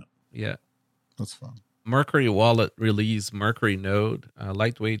are met. Yeah. That's fun. Mercury Wallet release Mercury node,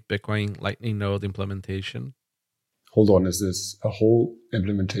 lightweight Bitcoin Lightning node implementation. Hold on, is this a whole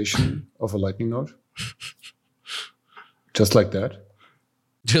implementation of a Lightning node? Just like that?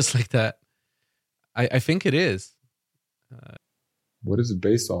 Just like that. I think it is. What is it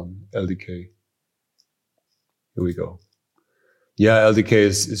based on? LDK. Here we go. Yeah, LDK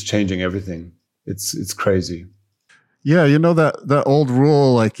is changing everything. It's crazy. Yeah, that old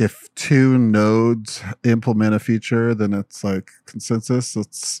rule, like if two nodes implement a feature, then it's like consensus.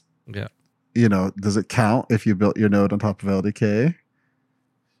 It's does it count if you built your node on top of LDK?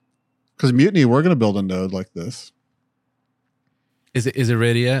 Because Mutiny, we're going to build a node like this. Is it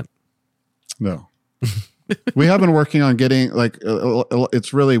ready yet? No. We have been working on getting like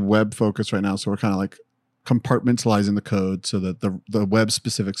it's really web focused right now, so we're kind of like compartmentalizing the code so that the web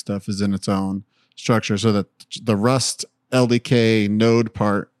specific stuff is in its own structure, so that the Rust LDK node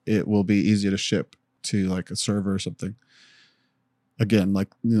part, it will be easier to ship to like a server or something. Again, like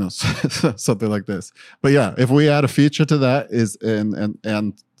something like this. But yeah, if we add a feature to that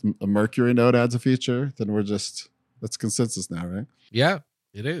and a Mercury node adds a feature, then that's consensus now, right? Yeah,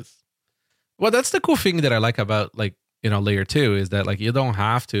 it is. Well, that's the cool thing that I like about layer 2 is that like you don't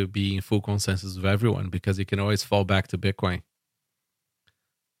have to be in full consensus with everyone because you can always fall back to Bitcoin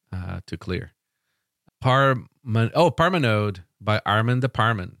to clear. Parmanode by Armin the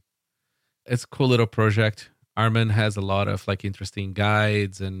Parman. It's a cool little project. Armin has a lot of like interesting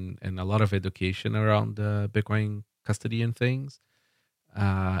guides and a lot of education around Bitcoin custody and things.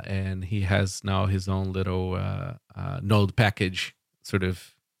 and he has now his own little node package sort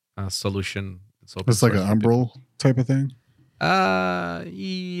of solution. It's like an Umbrel type of thing.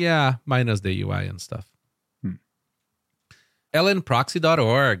 Yeah, minus the UI and stuff.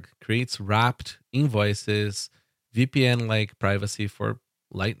 lnproxy.org creates wrapped invoices, VPN-like privacy for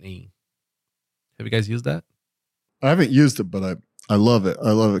Lightning. Have you guys used that? I haven't used it, but I love it.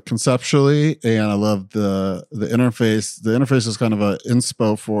 I love it conceptually, and I love the interface. The interface is kind of a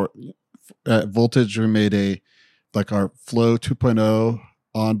inspo for at Voltage. We made our Flow 2.0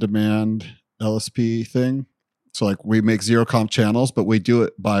 on-demand LSP thing. So like we make zero comp channels, but we do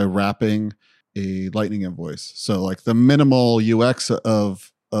it by wrapping a Lightning invoice. So like the minimal UX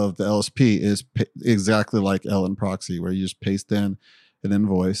of the LSP is exactly like LNProxy, where you just paste in an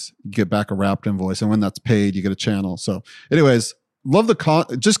invoice, you get back a wrapped invoice, and when that's paid, you get a channel. So anyways, love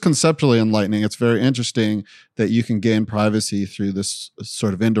just conceptually in Lightning. It's very interesting that you can gain privacy through this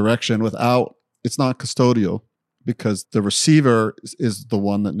sort of indirection without, it's not custodial because the receiver is the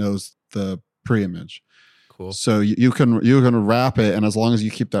one that knows the pre-image. Cool. So you can wrap it, and as long as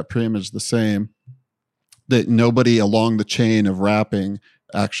you keep that pre-image the same, that nobody along the chain of wrapping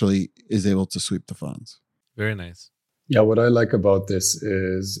actually is able to sweep the funds. Very nice. Yeah, what I like about this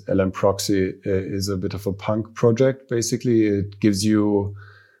is LNProxy is a bit of a punk project. Basically, it gives you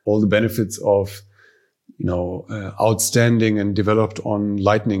all the benefits of, outstanding and developed on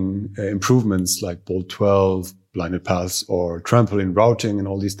Lightning improvements like Bolt 12, blinded paths, or trampoline routing, and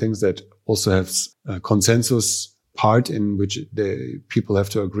all these things that also have a consensus part in which the people have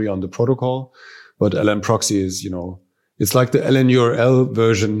to agree on the protocol. But LNProxy is, it's like the LNURL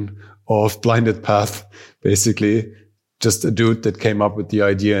version of blinded path, basically. Just a dude that came up with the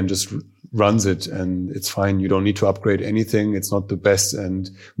idea and just runs it, and it's fine. You don't need to upgrade anything. It's not the best and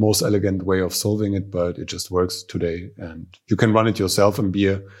most elegant way of solving it, but it just works today. And you can run it yourself and be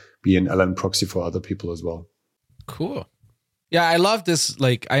an LNProxy for other people as well. Cool. Yeah, I love this.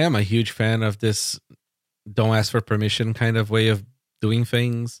 Like, I am a huge fan of this don't ask for permission kind of way of doing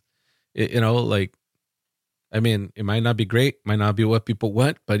things. It might not be great, might not be what people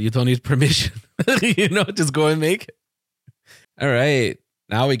want, but you don't need permission. Just go and make it. All right.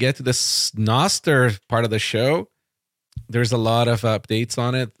 Now we get to the Nostr part of the show. There's a lot of updates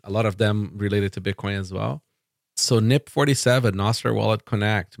on it, a lot of them related to Bitcoin as well. So NIP47, Nostr Wallet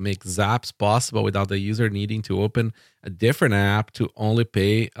Connect, makes zaps possible without the user needing to open a different app to only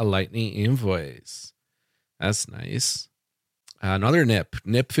pay a Lightning invoice. That's nice. Another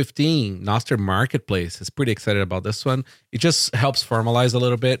NIP15, Nostr Marketplace. Is pretty excited about this one. It just helps formalize a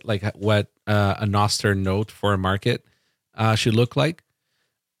little bit like what a Nostr note for a market should look like.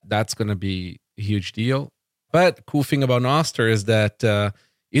 That's going to be a huge deal. But cool thing about Nostr is that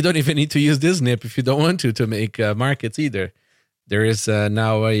you don't even need to use this NIP if you don't want to make markets either. There is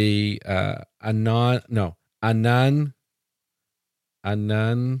now Anan,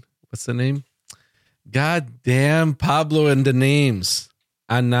 what's the name? God damn, Pablo and the names.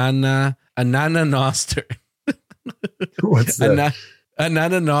 Anana Nostr. What's that?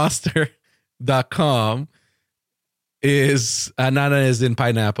 AnanaNostr.com is, Anana is in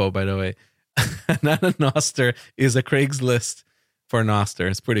pineapple, by the way. Anana Nostr is a Craigslist for Nostr.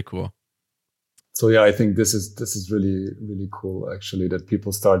 It's pretty cool. So yeah, I think this is really, really cool actually, that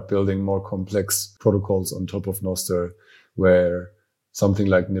people start building more complex protocols on top of Nostr, where something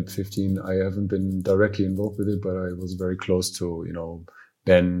like NIP15, I haven't been directly involved with it, but I was very close to,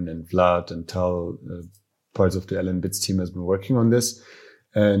 Ben and Vlad and Tal, parts of the lnbits team has been working on this.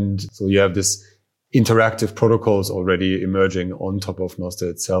 And so you have this interactive protocols already emerging on top of Nostr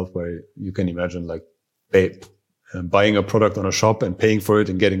itself, where you can imagine like buying a product on a shop and paying for it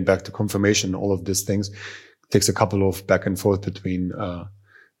and getting back the confirmation. All of these things takes a couple of back and forth between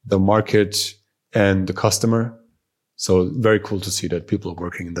the market and the customer. So very cool to see that people are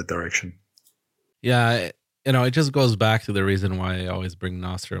working in that direction. Yeah, it just goes back to the reason why I always bring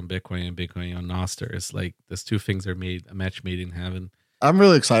Nostr on Bitcoin and Bitcoin on Nostr. It's like these two things are a match made in heaven. I'm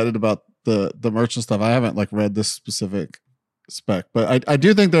really excited about the merchant stuff. I haven't read this specific spec, but I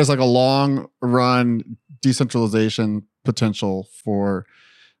do think there's a long run decentralization potential for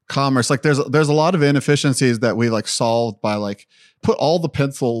commerce. There's a lot of inefficiencies that we solved by put all the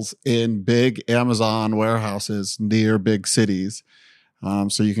pencils in big Amazon warehouses near big cities,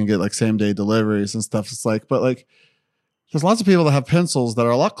 so you can get same day deliveries and stuff. It's there's lots of people that have pencils that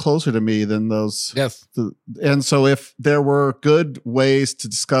are a lot closer to me than those. Yes. And so if there were good ways to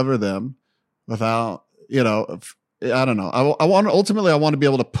discover them without, I don't know. I want to be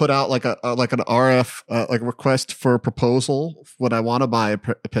able to put out an RF, request for a proposal when I want to buy a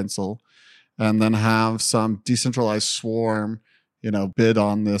pencil, and then have some decentralized swarm, bid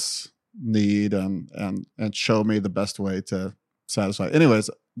on this need and show me the best way to satisfy. Anyways,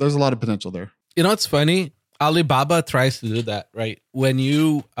 there's a lot of potential there. It's funny. Alibaba tries to do that, right? When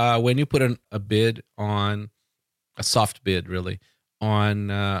you put a bid on a soft bid, really,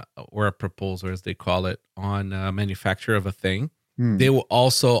 on or a proposal, as they call it, on a manufacturer of a thing, they will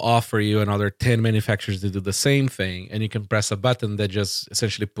also offer you another 10 manufacturers to do the same thing, and you can press a button that just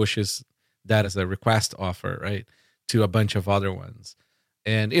essentially pushes that as a request offer, right, to a bunch of other ones.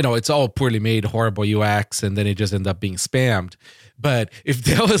 And, it's all poorly made, horrible UX, and then it just ends up being spammed. But if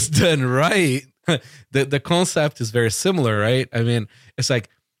that was done right, the concept is very similar, right? I mean, it's like,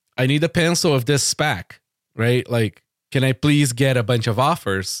 I need a pencil of this spec, right? Like, can I please get a bunch of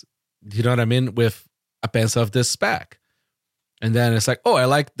offers, you know what I mean, with a pencil of this spec? And then it's like, oh, I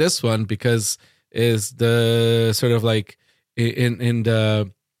like this one because is the sort of like in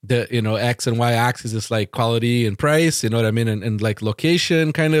the X and Y axis is like quality and price, you know what I mean? And like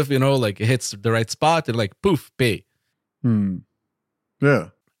location kind of, like it hits the right spot and like poof, pay. Yeah.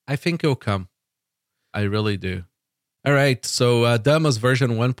 I think it'll come. I really do. All right. So Demos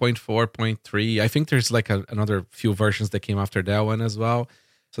version 1.4.3. I think there's like another few versions that came after that one as well.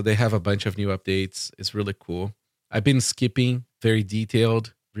 So they have a bunch of new updates. It's really cool. I've been skipping very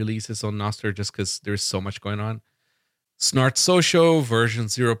detailed releases on Nostr just because there's so much going on. Snort Social version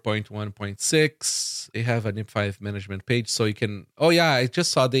 0.1.6. They have an IP5 management page, so you can. Oh yeah, I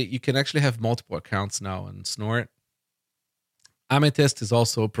just saw that you can actually have multiple accounts now on Snort. Amethyst is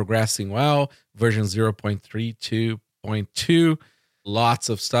also progressing well. Version 0.32.2. Lots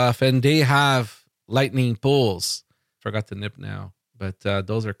of stuff, and they have lightning pools. Forgot the nip now, but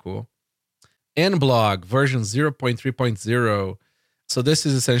those are cool. nblog version 0.3.0. So this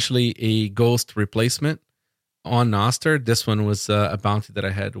is essentially a ghost replacement on Nostr. This one was a bounty that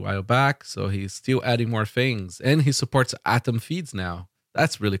I had a while back, so he's still adding more things, and he supports Atom feeds now.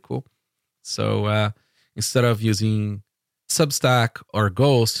 That's really cool. So instead of using Substack or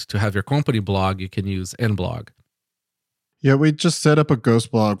Ghost to have your company blog, you can use nblog. Yeah, we just set up a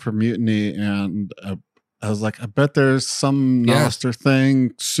Ghost blog for Mutiny, and I was like, I bet there's some Nostr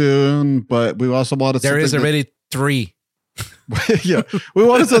thing soon, but we also wanted there is already 3. Yeah, we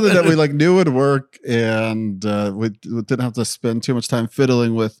wanted something that we knew would work, and we didn't have to spend too much time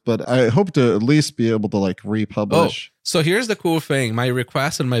fiddling with. But I hope to at least be able to republish. Oh, so here's the cool thing: my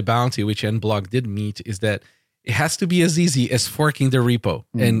request and my bounty, which nblog did meet, is that it has to be as easy as forking the repo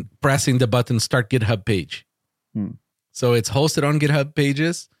and pressing the button "Start GitHub page." So it's hosted on GitHub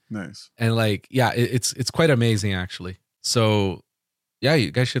pages. Nice, and it's quite amazing actually. So yeah,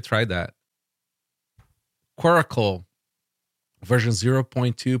 you guys should try that. Coracle version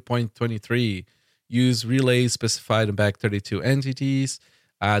 0.2.23. Use relays specified in BR032 entities.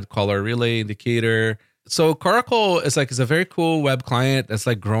 Add caller relay indicator. So Coracle is a very cool web client that's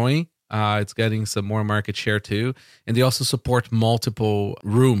growing. It's getting some more market share too. And they also support multiple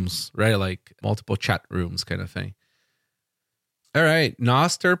rooms, right? Like multiple chat rooms kind of thing. All right.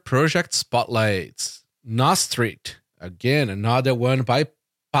 Nostr project spotlights. Nostrit. Again, another one by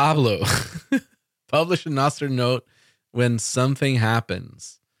Pablo. Publish a Nostr note when something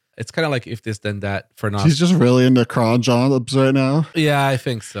happens. It's kind of like if this, then that for Nostr. He's just really into cron jobs right now. Yeah, I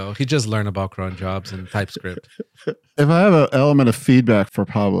think so. He just learned about cron jobs and TypeScript. If I have an element of feedback for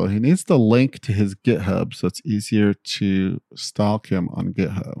Pablo, he needs the link to his GitHub so it's easier to stalk him on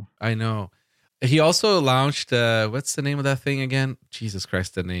GitHub. I know. He also launched, what's the name of that thing again? Jesus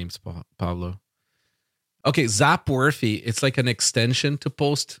Christ, the name's Pablo. Okay, Zapworthy. It's like an extension to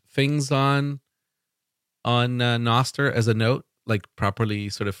post things on Nostr as a note, like properly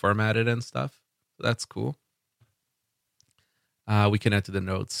sort of formatted and stuff. That's cool. We can add to the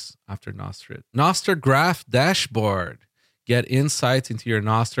notes after Nostr. Nostr Graph Dashboard. Get insights into your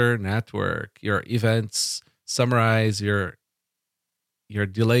Nostr network, your events, summarize your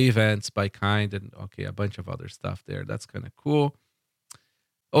delay events by kind, and a bunch of other stuff there. That's kind of cool.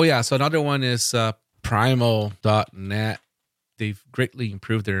 Oh yeah, so another one is Primal.net. They've greatly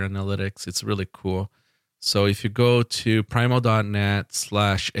improved their analytics. It's really cool. So if you go to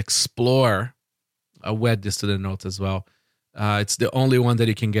primal.net/explore, I'll add this to the notes as well. It's the only one that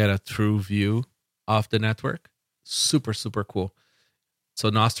you can get a true view of the network. Super, super cool. So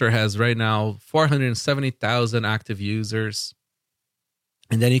Nostr has right now 470,000 active users.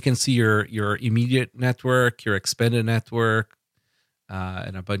 And then you can see your immediate network, your expanded network,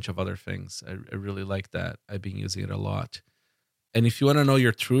 and a bunch of other things. I really like that. I've been using it a lot. And if you want to know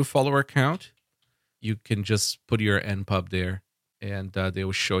your true follower count, you can just put your npub there, and they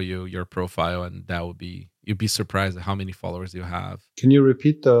will show you your profile, and you'd be surprised at how many followers you have. Can you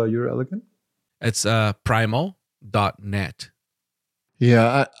repeat the URL again? It's primal.net.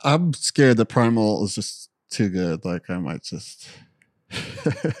 Yeah, I'm scared that Primal is just too good. Like I might just.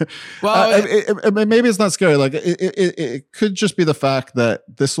 Well, maybe it's not scary. Like it could just be the fact that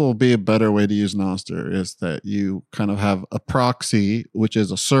this will be a better way to use Nostr, is that you kind of have a proxy, which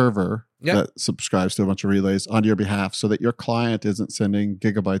is a server that subscribes to a bunch of relays on your behalf, so that your client isn't sending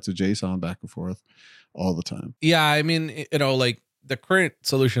gigabytes of JSON back and forth all the time. Yeah, I mean, like the current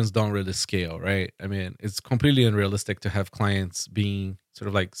solutions don't really scale, right? I mean, it's completely unrealistic to have clients being sort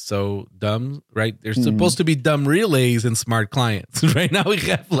of like so dumb, right? There's supposed to be dumb relays and smart clients. Right now we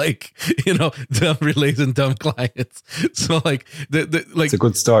have like, dumb relays and dumb clients. So like it's a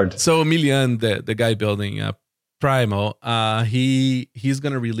good start. So Emilian, the guy building Primal, he's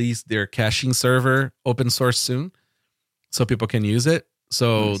gonna release their caching server open source soon, so people can use it.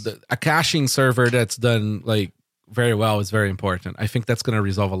 So a caching server that's done like very well is very important. I think that's going to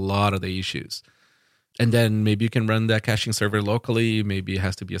resolve a lot of the issues. And then maybe you can run that caching server locally. Maybe it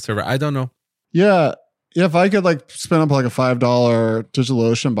has to be a server. I don't know. Yeah. If I could like spin up like a $5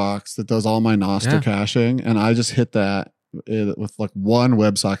 DigitalOcean box that does all my Nostr caching, and I just hit that with like one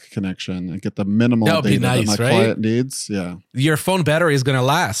WebSocket connection and get the minimal data that my client needs. Yeah. Your phone battery is going to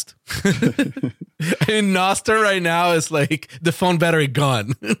last. In Nostr right now is like the phone battery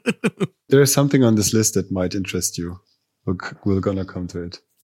gone. There's something on this list that might interest you. We're gonna come to it.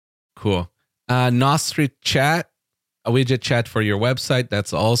 Cool. Nostr chat, a widget chat for your website.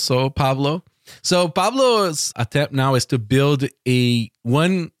 That's also Pablo. So Pablo's attempt now is to build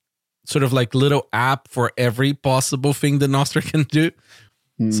one sort of like little app for every possible thing that Nostr can do,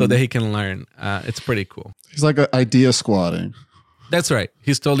 so that he can learn. It's pretty cool. He's like idea squatting. That's right.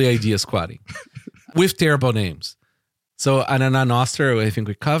 He's totally idea squatting. With terrible names. So Anana Nostr, I think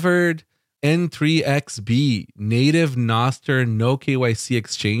we covered. N3XB, native Nostr no KYC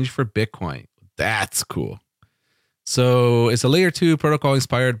exchange for Bitcoin. That's cool. So it's a layer 2 protocol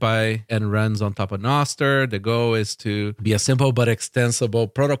inspired by and runs on top of Nostr. The goal is to be a simple but extensible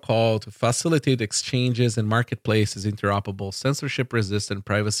protocol to facilitate exchanges and marketplaces interoperable, censorship resistant,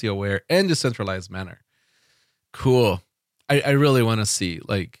 privacy aware, and decentralized manner. Cool. I really want to see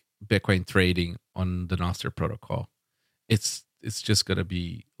like Bitcoin trading on the Nostr protocol. It's just gonna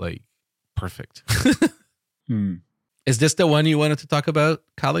be like perfect. Is this the one you wanted to talk about,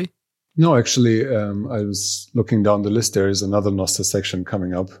 Calle? No, actually, I was looking down the list. There is another Nostr section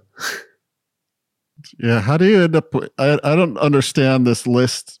coming up. Yeah, how do you end up? I don't understand this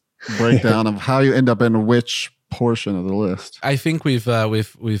list breakdown of how you end up in which portion of the list. I think we've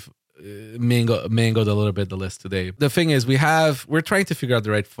mangled a little bit the list today. The thing is, we're trying to figure out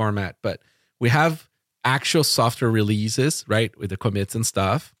the right format, but we have actual software releases, right, with the commits and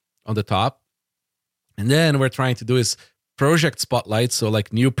stuff on the top, and then we're trying to do is project spotlight. So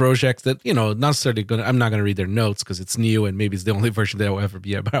like new projects that not necessarily I'm not gonna read their notes because it's new and maybe it's the only version that will ever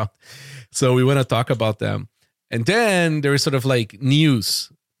be about. So we want to talk about them, and then there is sort of like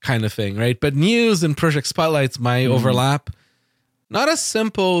news kind of thing, right? But news and project spotlights might overlap. Not a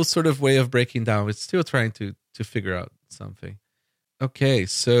simple sort of way of breaking down. It's still trying to figure out something. Okay,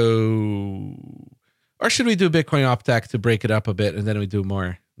 so or should we do Bitcoin Optech to break it up a bit, and then we do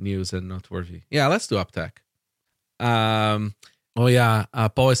more news and noteworthy? Yeah, let's do Optech.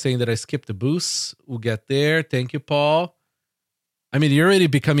 Paul is saying that I skipped the boosts. We'll get there. Thank you, Paul. I mean, you're already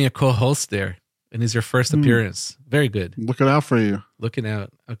becoming a co-host there, and it's your first appearance. Very good. Looking out for you. Looking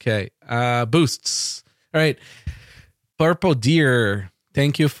out. Okay. Boosts. All right. Purple Deer,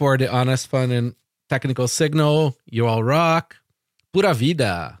 thank you for the honest, fun, and technical signal. You all rock. Pura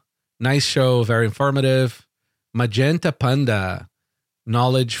Vida, nice show, very informative. Magenta Panda,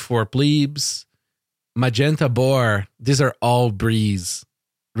 knowledge for plebes. Magenta Boar, these are all Breeze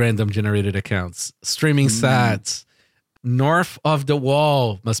random generated accounts. Streaming Sats. North of the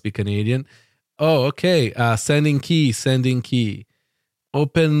Wall, must be Canadian. Oh, okay. Sending key.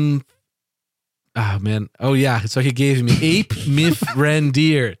 Open. Oh, man. Oh, yeah. So he gave me Ape Myth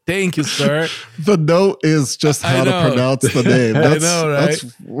Rendier. Thank you, sir. The note is just how to pronounce the name. I know, right? That's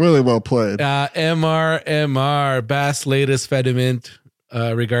really well played. MR, Bass latest pediment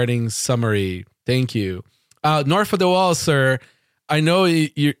regarding summary. Thank you. North of the Wall, sir. I know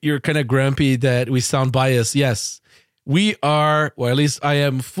you're kind of grumpy that we sound biased. Yes, we are, or at least I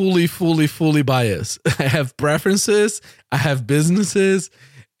am fully biased. I have preferences. I have businesses.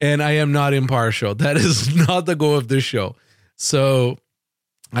 And I am not impartial. That is not the goal of this show. So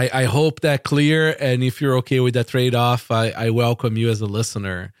I hope that clear. And if you're okay with that trade-off, I welcome you as a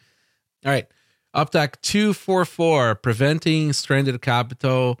listener. All right. Optech 244, preventing stranded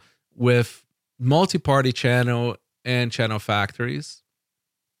capital with multi-party channel and channel factories.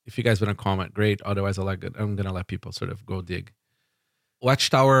 If you guys want to comment, great. Otherwise, I'm going to let people sort of go dig.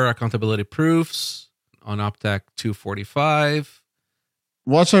 Watchtower accountability proofs on Optech 245.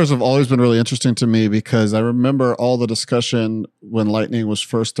 Watchtowers have always been really interesting to me because I remember all the discussion when Lightning was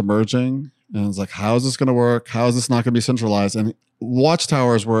first emerging. And it's like, how is this going to work? How is this not going to be centralized? And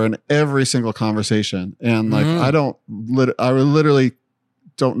Watchtowers were in every single conversation. And like, I literally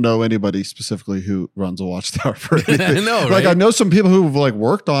don't know anybody specifically who runs a Watchtower for anything. I know, right? Like, I know some people who've like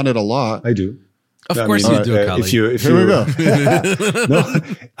worked on it a lot. I do. Of course you do, Calle. If Here we go. No,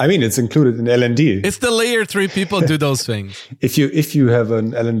 I mean, it's included in LND. It's the layer 3 people do those things. If you have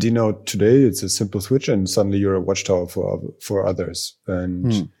an LND node today, it's a simple switch, and suddenly you're a watchtower for others.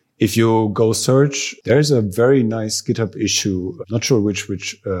 And if you go search, there's a very nice GitHub issue. I'm not sure which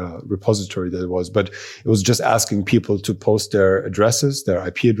repository that was, but it was just asking people to post their addresses, their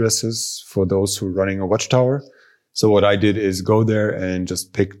IP addresses for those who are running a watchtower. So what I did is go there and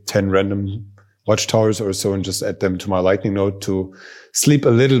just pick 10 random watchtowers or so and just add them to my Lightning node to sleep a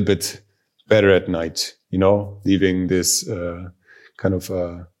little bit better at night, leaving this kind of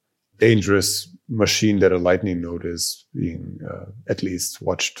dangerous machine that a Lightning node is being at least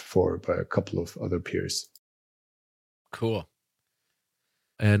watched for by a couple of other peers. Cool.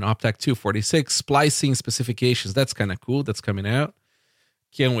 And Optech 246, splicing specifications. That's kind of cool. That's coming out.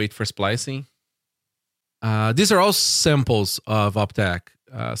 Can't wait for splicing. These are all samples of Optech.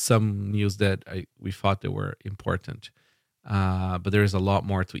 Some news that we thought they were important. But there's a lot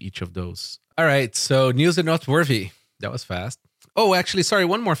more to each of those. All right, so news and noteworthy. That was fast. Oh, actually, sorry,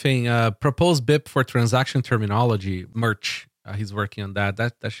 one more thing. Proposed BIP for transaction terminology, merch. He's working on that.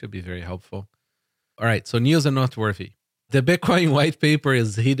 That should be very helpful. All right, so news and noteworthy. The Bitcoin white paper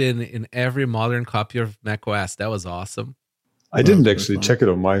is hidden in every modern copy of macOS. That was awesome. I didn't actually check it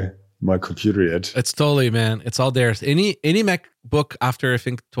on my computer yet. It's totally, man. It's all there. Any MacBook after, I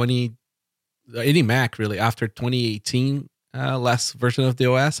think, any Mac really after 2018, last version of the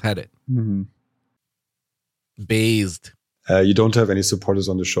OS had it. Mm-hmm. Based. You don't have any supporters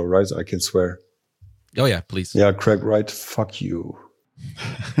on the show, right? I can swear. Oh, yeah, please. Yeah, Craig Wright, fuck you.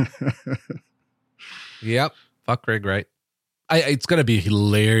 Yep, fuck Craig Wright. It's going to be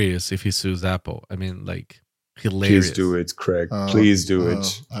hilarious if he sues Apple. I mean, like, hilarious. Please do it, Craig. Please do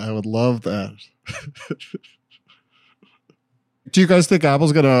it. I would love that. Do you guys think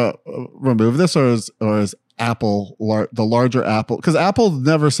Apple's going to remove this, or is Apple the larger Apple? Because Apple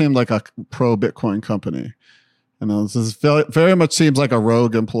never seemed like a pro Bitcoin company. This is very much seems like a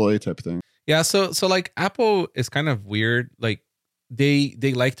rogue employee type thing. Yeah, so like Apple is kind of weird. Like they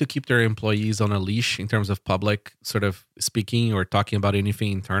like to keep their employees on a leash in terms of public sort of speaking or talking about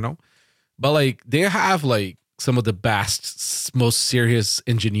anything internal. But like they have like some of the best, most serious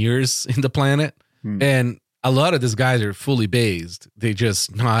engineers in the planet. And a lot of these guys are fully based. They're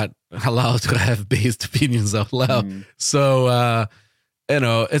just not allowed to have based opinions out loud. So,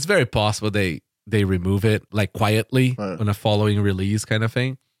 it's very possible they remove it like quietly on a following release kind of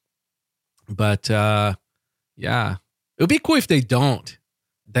thing. But yeah, it would be cool if they don't.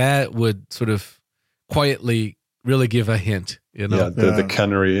 That would sort of quietly really give a hint, the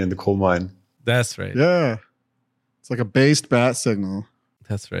canary in the coal mine. That's right. Yeah. It's like a based bat signal.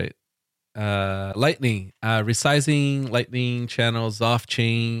 That's right. Lightning, resizing Lightning channels,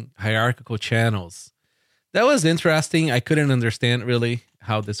 off-chain, hierarchical channels. That was interesting. I couldn't understand really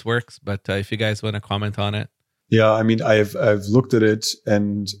how this works, but if you guys want to comment on it. Yeah, I mean, I've looked at it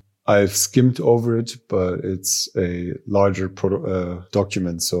and I've skimmed over it, but it's a larger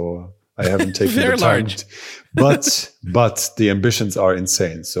document, so I haven't taken the time. But the ambitions are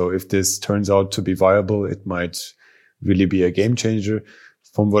insane. So if this turns out to be viable, it might really be a game changer.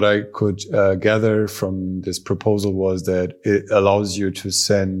 From what I could gather from this proposal was that it allows you to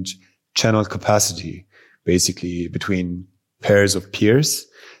send channel capacity basically between pairs of peers.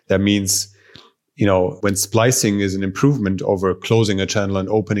 That means, when splicing is an improvement over closing a channel and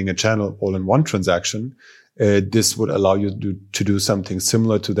opening a channel all in one transaction, this would allow you to do something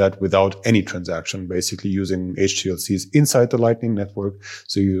similar to that without any transaction, basically using HTLCs inside the Lightning network,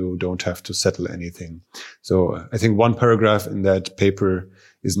 so you don't have to settle anything. So I think one paragraph in that paper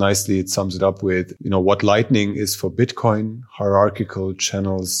is nicely, it sums it up with, what Lightning is for Bitcoin, hierarchical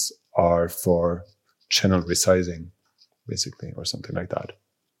channels are for channel resizing, basically, or something like that.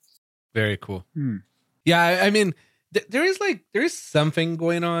 Very cool. Yeah, I mean, there is something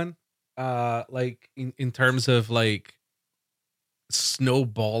going on, like in terms of like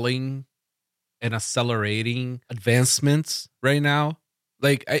snowballing and accelerating advancements right now.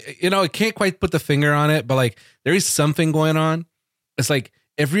 Like I can't quite put the finger on it, but like there is something going on. It's like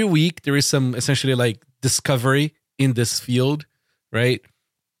every week there is some essentially like discovery in this field, right?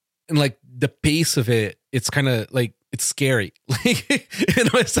 And like the pace of it, it's kind of like it's scary. Like,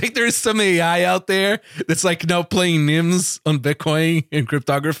 it's like there's some AI out there that's like now playing NIMS on Bitcoin and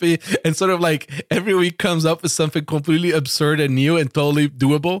cryptography, and sort of like every week comes up with something completely absurd and new and totally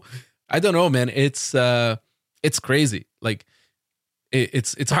doable. I don't know, man. It's crazy. Like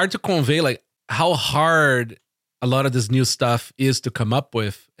it's hard to convey like how hard a lot of this new stuff is to come up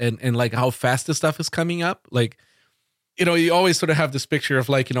with, and like how fast this stuff is coming up. Like, you always sort of have this picture of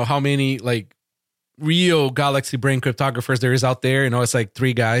like, how many like real galaxy brain cryptographers there is out there. It's like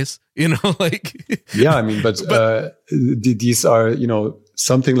 3 guys, like. Yeah, I mean, but these are,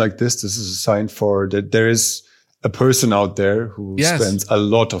 something like this is a sign for that there is a person out there who spends a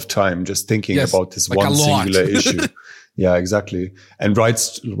lot of time just thinking about this like one singular issue. Yeah, exactly. And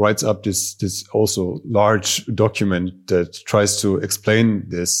writes up this also large document that tries to explain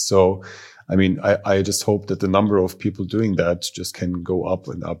this. So, I mean, I just hope that the number of people doing that just can go up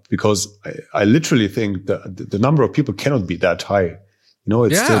and up, because I literally think that the number of people cannot be that high.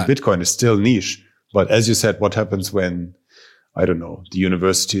 It's still Bitcoin, it's still niche. But as you said, what happens when, I don't know, the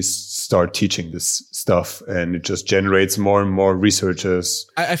universities start teaching this stuff and it just generates more and more researchers?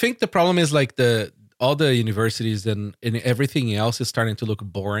 I think the problem is like all the universities and everything else is starting to look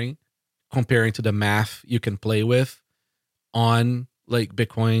boring comparing to the math you can play with on like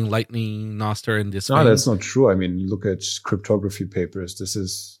Bitcoin, Lightning, Nostr, and this. No, that's not true. I mean, look at cryptography papers. This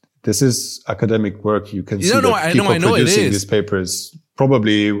is academic work. You can see that people producing these papers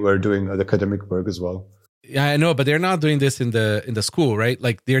probably were doing academic work as well. Yeah, I know, but they're not doing this in the school, right?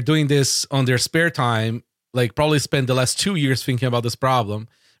 Like they're doing this on their spare time. Like probably spent the last 2 years thinking about this problem.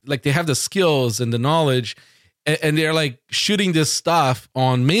 Like they have the skills and the knowledge, and they're like shooting this stuff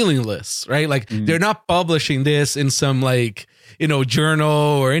on mailing lists, right? Like they're not publishing this in some like, journal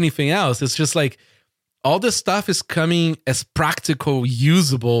or anything else. It's just like all this stuff is coming as practical,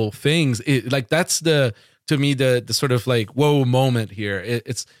 usable things. That's to me, the sort of like, whoa moment here.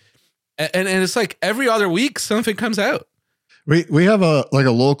 It's like every other week something comes out. We have a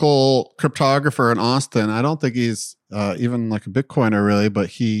local cryptographer in Austin. I don't think he's even like a Bitcoiner really, but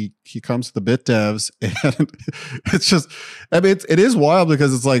he comes to the Bit Devs, and it's just, I mean, it is wild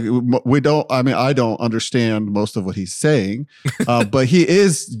because it's like I don't understand most of what he's saying, but he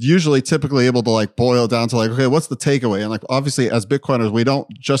is typically able to like boil down to like, okay, what's the takeaway? And like, obviously as Bitcoiners, we don't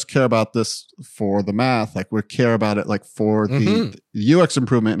just care about this for the math, like we care about it like for the UX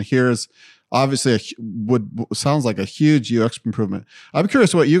improvement. And here's obviously sounds like a huge UX improvement. I'm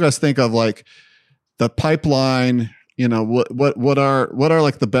curious what you guys think of like the pipeline. What are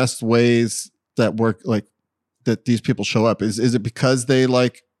like the best ways that work, like that these people show up? Is it because they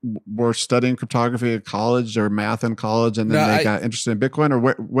like were studying cryptography in college or math in college and then they got interested in Bitcoin, or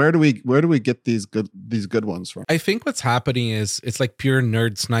where do we get these good ones from? I think what's happening is it's like pure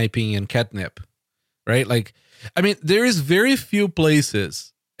nerd sniping and catnip, right? Like, I mean, there is very few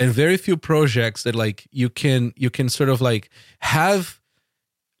places and very few projects that like you can sort of like have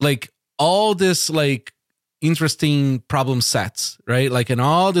like all this like interesting problem sets, right? Like, and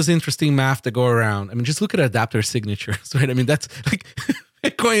all this interesting math that go around. I mean, just look at adapter signatures, right? I mean, that's like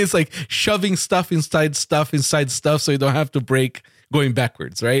Bitcoin is like shoving stuff inside stuff, so you don't have to break going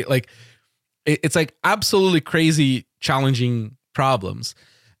backwards, right? Like it's like absolutely crazy, challenging problems.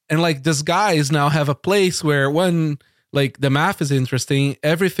 And like these guys now have a place where like the math is interesting,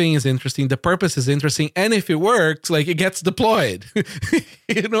 everything is interesting, the purpose is interesting, and if it works, like it gets deployed.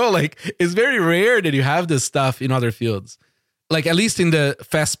 Like it's very rare that you have this stuff in other fields, like at least in the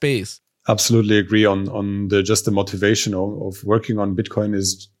fast space. Absolutely agree on the motivation of working on Bitcoin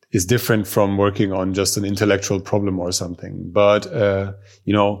is different from working on just an intellectual problem or something. But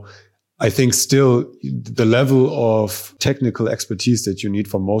I think still the level of technical expertise that you need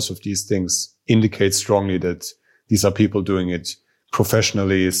for most of these things indicates strongly that these are people doing it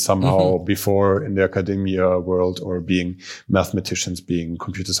professionally somehow before in the academia world, or being mathematicians, being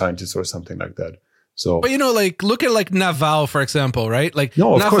computer scientists or something like that. So, but like look at like Naval, for example, right? Like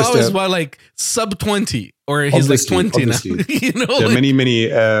Naval is like sub 20, or he's like 20 now. There are many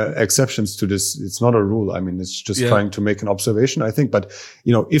exceptions to this. It's not a rule. I mean, it's just trying to make an observation, I think. But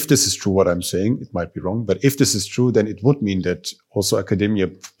if this is true, what I'm saying, it might be wrong. But if this is true, then it would mean that also academia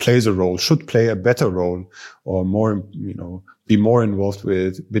plays a role, should play a better role, or more, be more involved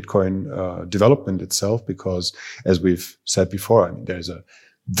with Bitcoin development itself. Because as we've said before, I mean, there's a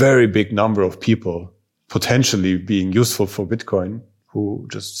very big number of people potentially being useful for Bitcoin who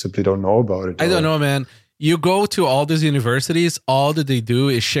just simply don't know about it. I don't know, man. You go to all these universities, all that they do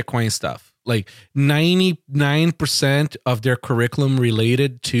is shitcoin stuff. Like 99% of their curriculum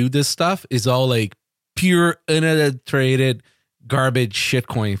related to this stuff is all like pure unadulterated garbage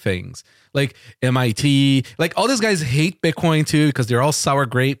shitcoin things. Like MIT, like all these guys hate Bitcoin too because they're all sour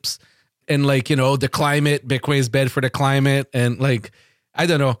grapes. And like, the climate, Bitcoin is bad for the climate. And like, I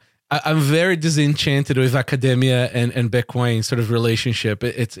don't know. I'm very disenchanted with academia and Bitcoin sort of relationship.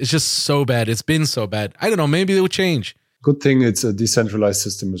 It's just so bad. It's been so bad. I don't know. Maybe it will change. Good thing it's a decentralized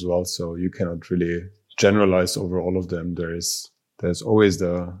system as well. So you cannot really generalize over all of them. There's always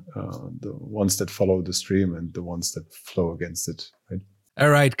the ones that follow the stream and the ones that flow against it. Right? All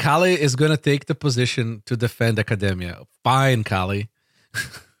right. Calle is going to take the position to defend academia. Fine, Calle.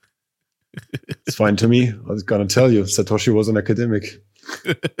 It's fine to me. I was going to tell you, Satoshi was an academic.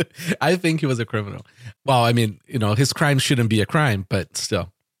 I think he was a criminal. Well, I mean, his crime shouldn't be a crime, but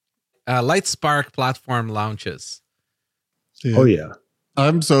still. LightSpark platform launches. Yeah. Oh, yeah.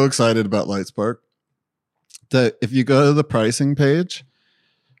 I'm so excited about LightSpark that if you go to the pricing page,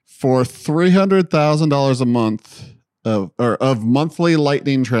 for $300,000 a month of monthly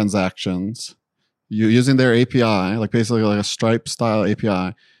Lightning transactions, you using their API, like basically like a Stripe style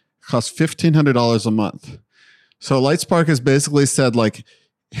API, costs $1,500 a month. So LightSpark has basically said like,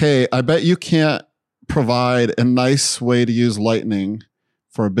 hey, I bet you can't provide a nice way to use Lightning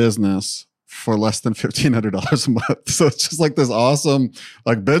for a business for less than $1,500 a month. So it's just like this awesome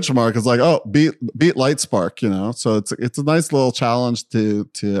like benchmark. It's like, oh, beat LightSpark, So it's a nice little challenge to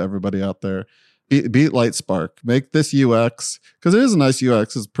everybody out there. Beat LightSpark. Make this UX, because it is a nice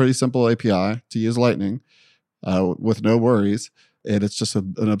UX. It's a pretty simple API to use Lightning with no worries. And it's just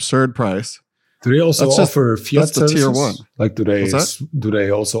an absurd price. Do they also offer fiat that's the services? tier one. Like, do they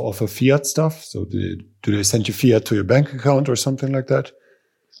also offer fiat stuff? So do they send you fiat to your bank account or something like that?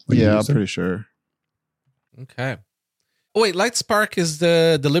 Yeah, I'm pretty sure. Okay. Oh, wait, LightSpark is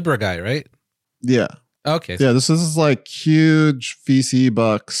the Libra guy, right? Yeah. Okay. Yeah, this is like huge VC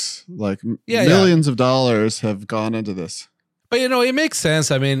bucks, like millions of dollars have gone into this. But, it makes sense.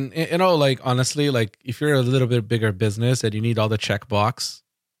 I mean, like, honestly, like, if you're a little bit bigger business and you need all the checkbox,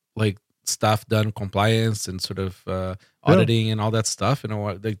 like, stuff done, compliance and sort of auditing and all that stuff,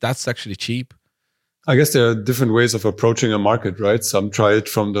 like, that's actually cheap. I guess there are different ways of approaching a market, right? Some try it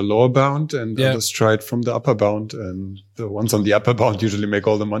from the lower bound and others try it from the upper bound. And the ones on the upper bound usually make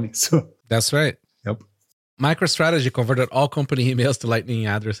all the money. So that's right. Yep. MicroStrategy converted all company emails to Lightning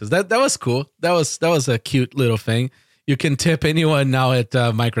addresses. That was cool. That was a cute little thing. You can tip anyone now at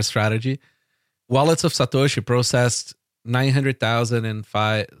MicroStrategy. Wallets of Satoshi processed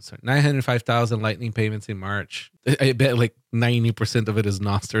 905,000 Lightning payments in March. I bet like 90% of it is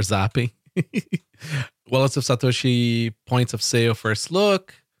Nostr zapping. Wallets of Satoshi points of sale first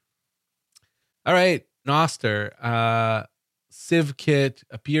look. All right, Nostr, CivKit,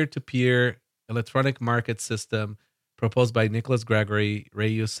 a peer-to-peer electronic market system proposed by Nicholas Gregory, Ray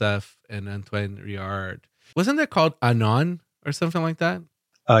Youssef, and Antoine Riard. Wasn't that called Anon or something like that?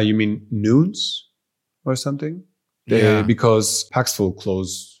 You mean Noons or something? Because Paxful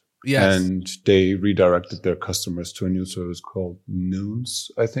closed. Yes. And they redirected their customers to a new service called Noons,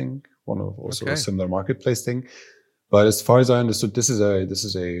 I think. One of also a similar marketplace thing. But as far as I understood, this is a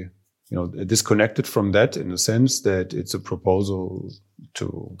disconnected from that in the sense that it's a proposal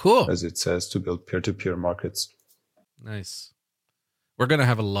to, as it says, to build peer-to-peer markets. Nice. We're going to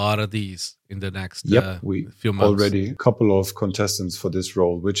have a lot of these in the next few months. Already a couple of contestants for this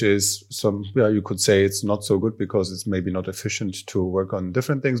role, which is you could say it's not so good because it's maybe not efficient to work on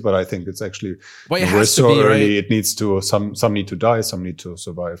different things, but I think it's actually we're so early. Right? It needs to, some need to die, some need to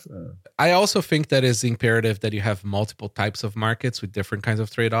survive. I also think that is imperative that you have multiple types of markets with different kinds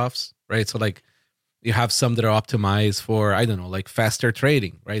of trade-offs, right? So like you have some that are optimized for, I don't know, like faster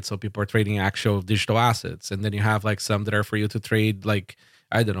trading, right? So people are trading actual digital assets. And then you have like some that are for you to trade like,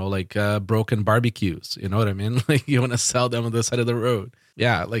 I don't know, like broken barbecues. You know what I mean? Like you want to sell them on the side of the road.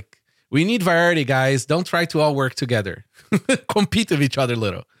 Yeah, like we need variety, guys. Don't try to all work together. Compete with each other a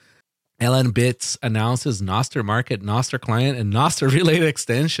little. lnbits announces Nostr Market, Nostr Client, and Nostr related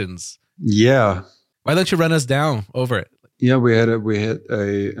extensions. Yeah. Why don't you run us down over it? Yeah, we had a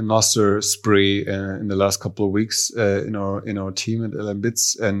Nostr spree in the last couple of weeks in our team at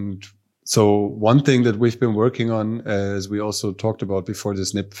lnbits, and so one thing that we've been working on, as we also talked about before,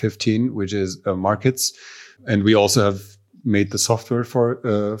 this NIP 15, which is markets, and we also have made the software for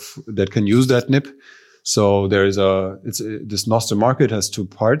that can use that NIP. So there is this Nostr market has two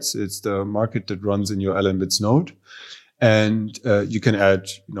parts. It's the market that runs in your lnbits node. And you can add,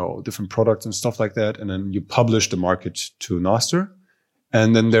 different products and stuff like that, and then you publish the market to Nostr.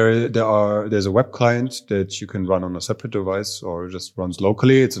 And then there's a web client that you can run on a separate device or just runs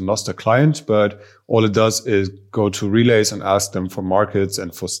locally. It's a Nostr client, but all it does is go to relays and ask them for markets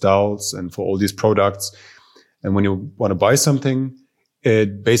and for styles and for all these products. And when you want to buy something,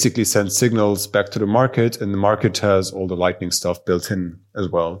 it basically sends signals back to the market, and the market has all the Lightning stuff built in as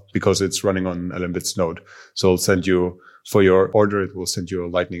well because it's running on lnbits node. So it'll send you, for your order, it will send you a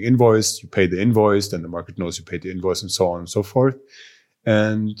Lightning invoice. You pay the invoice, then the market knows you paid the invoice, and so on and so forth.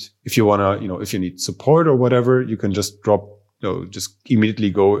 And if you want to, if you need support or whatever, you can just just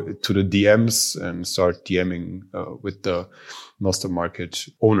immediately go to the DMs and start DMing with the Nostr market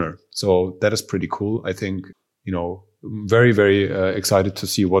owner. So that is pretty cool. I think, very, very excited to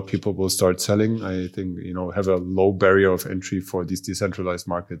see what people will start selling. I think, have a low barrier of entry for these decentralized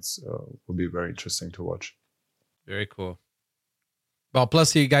markets will be very interesting to watch. Very cool. Well,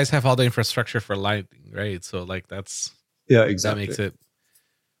 plus you guys have all the infrastructure for Lightning, right? So that's... Yeah, exactly. That makes it...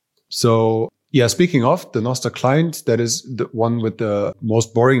 So, speaking of the Nostr client, that is the one with the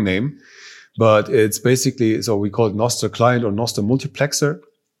most boring name, but it's basically, so we call it Nostr client or Nostr multiplexer.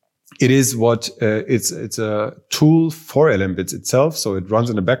 It is what it's a tool for lnbits itself. So it runs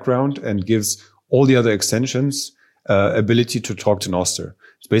in the background and gives all the other extensions ability to talk to Nostr.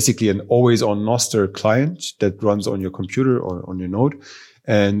 It's basically an always-on Nostr client that runs on your computer or on your node,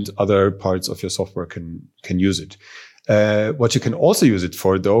 and other parts of your software can use it. What you can also use it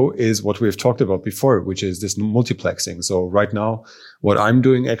for, though, is what we've talked about before, which is this multiplexing. So right now, what I'm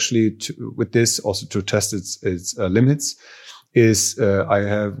doing actually with this, also to test its limits, is I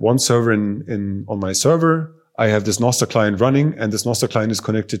have one server on my server. I have this Nostr client running, and this Nostr client is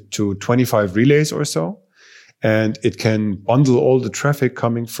connected to 25 relays or so. And it can bundle all the traffic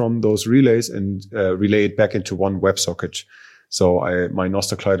coming from those relays and relay it back into one WebSocket. So my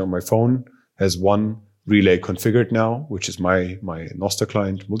Nostr client on my phone has one relay configured now, which is my Nostr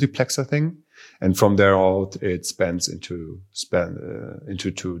client multiplexer thing. And from there out, it spans into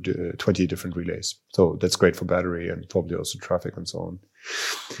 20 different relays. So that's great for battery and probably also traffic and so on.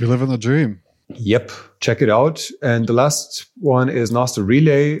 You're living the dream. Yep. Check it out. And the last one is Nostr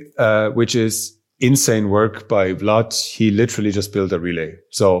Relay, which is insane work by Vlad. He literally just built a relay.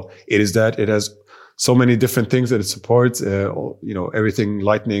 So it has so many different things that it supports. Everything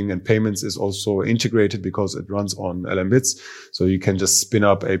Lightning and payments is also integrated because it runs on lnbits. So you can just spin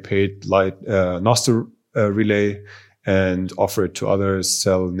up a paid Nostr relay and offer it to others,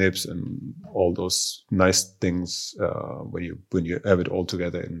 sell NIPs and all those nice things when you have it all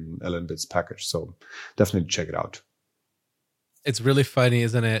together in lnbits package. So definitely check it out. It's really funny,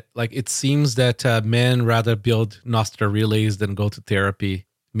 isn't it? It seems that men rather build Nostr relays than go to therapy.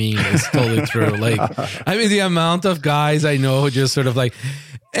 It's totally true. The amount of guys I know who just sort of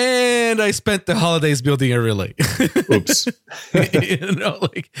and I spent the holidays building a relay. Oops. But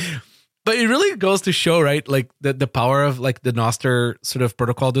it really goes to show, right? The power of the Nostr sort of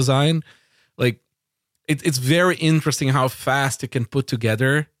protocol design. It's very interesting how fast it can put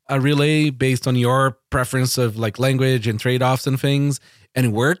together a relay based on your preference of language and trade-offs and things, and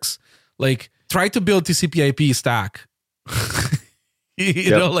it works. Try to build TCP/IP stack.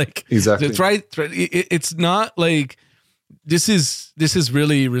 Exactly. Try. It's not this is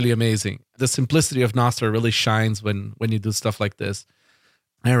really, really amazing. The simplicity of Nostr really shines when you do stuff like this.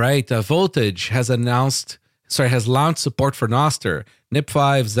 All right, Voltage has launched support for Nostr,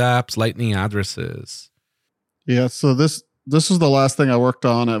 NIP5, Zaps, Lightning addresses. Yeah, so this was the last thing I worked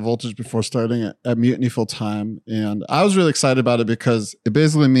on at Voltage before starting at Mutiny full time, and I was really excited about it because it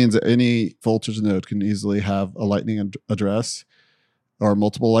basically means that any Voltage node can easily have a Lightning address or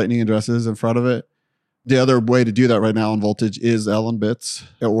multiple Lightning addresses in front of it. The other way to do that right now on Voltage is lnbits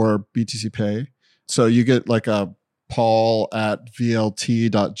or BTC Pay. So you get a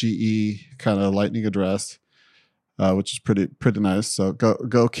paul@vlt.ge kind of Lightning address, which is pretty nice. So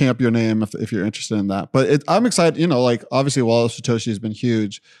go camp your name if you're interested in that. But I'm excited. Obviously Wallet Satoshi has been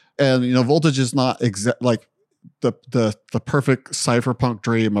huge, and Voltage is not the perfect cypherpunk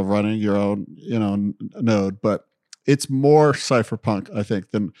dream of running your own node, but it's more cypherpunk, I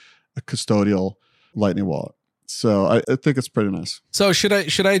think, than a custodial Lightning wallet. So I think it's pretty nice. So should I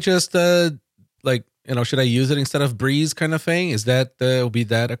just should I use it instead of Breeze kind of thing? Is that will be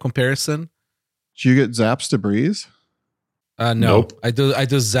that a comparison? Do you get Zaps to Breeze? No, nope. I do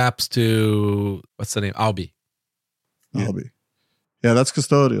Zaps to what's the name? Albi. Albi. Yeah, that's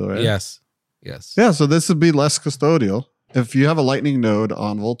custodial, right? Yes. Yeah, so this would be less custodial. If you have a Lightning node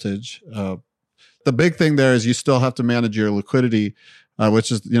on Voltage, the big thing there is you still have to manage your liquidity,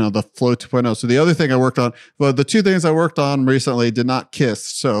 which is, the Flow 2.0. So the other thing I worked on, the two things I worked on recently did not kiss.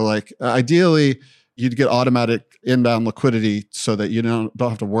 So ideally, you'd get automatic inbound liquidity so that you don't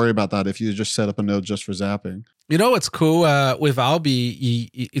have to worry about that if you just set up a node just for zapping. What's cool with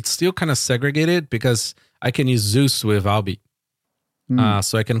Albi, it's still kind of segregated because I can use Zeus with Albi.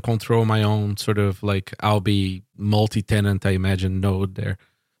 So I can control my own sort of like, I'll be multi-tenant, I imagine, node there.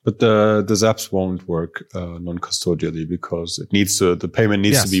 But the zaps won't work non-custodially because the payment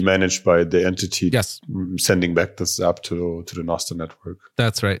needs to be managed by the entity sending back the zap to the Nostr network.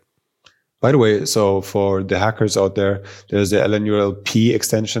 That's right. By the way, so for the hackers out there, there's the LNURLP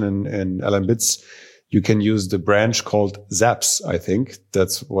extension in lnbits. You can use the branch called zaps, I think.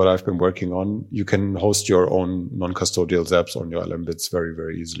 That's what I've been working on. You can host your own non-custodial zaps on your lnbits very,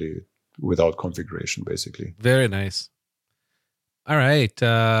 very easily without configuration, basically. Very nice. All right.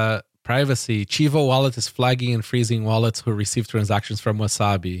 Privacy. Chivo wallet is flagging and freezing wallets who receive transactions from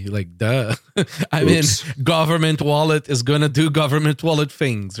Wasabi. Like, duh. I mean, government wallet is going to do government wallet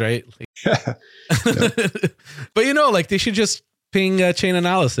things, right? Like, but, like, they should just ping chain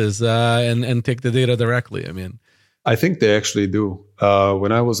analysis and take the data directly. I mean, I think they actually do.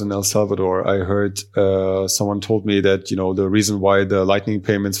 When I was in El Salvador, I heard someone told me that, the reason why the Lightning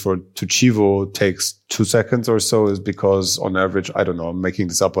payments to Chivo takes 2 seconds or so is because on average, I don't know, I'm making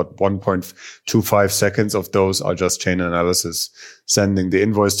this up, but 1.25 seconds of those are just chain analysis, sending the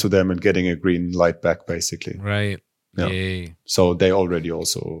invoice to them and getting a green light back, basically. Right. Yeah. Yay. So they already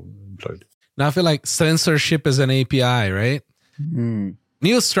also employed. Now I feel like censorship is an API, right?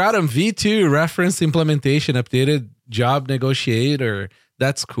 New Stratum V2 reference implementation updated job negotiator.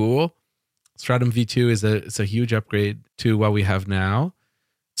 That's cool. Stratum V2 is a huge upgrade to what we have now.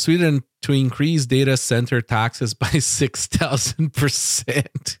 Sweden to increase data center taxes by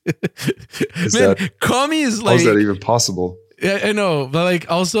 6,000%. Commie is like, how is that even possible? Yeah, I know, but like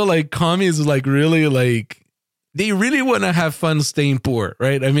also like Commie is like really like they really want to have fun staying poor,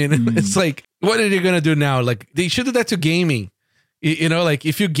 right? I mean, it's like, what are they gonna do now? Like they should do that to gaming. Like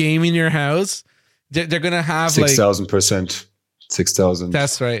if you game in your house, they're gonna have 6,000%, 6,000.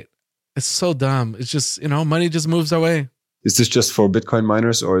 That's right. It's so dumb. It's just money just moves away. Is this just for Bitcoin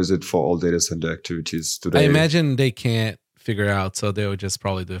miners or is it for all data center activities today? I imagine they can't figure out, so they would just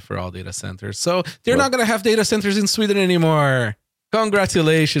probably do it for all data centers. So they're not gonna have data centers in Sweden anymore.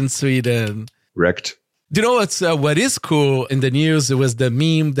 Congratulations, Sweden. Wrecked. Do you know what is cool in the news? It was the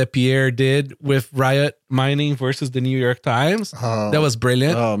meme that Pierre did with Riot Mining versus the New York Times. That was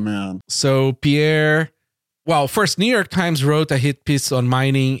brilliant. Oh, man. So Pierre, first New York Times wrote a hit piece on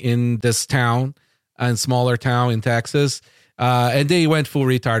mining in this town, a smaller town in Texas. And they went full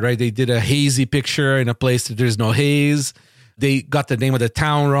retard, right? They did a hazy picture in a place that there's no haze. They got the name of the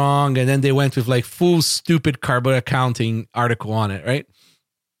town wrong. And then they went with like full stupid carbon accounting article on it, right?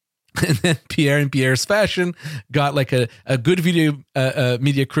 And then Pierre in Pierre's fashion got like a good video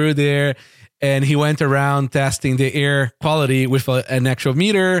media crew there. And he went around testing the air quality with an actual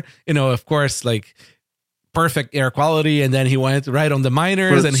meter, of course, like perfect air quality. And then he went right on the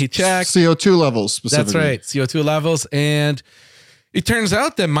miners and he checked CO2 levels specifically. That's right. CO2 levels. And it turns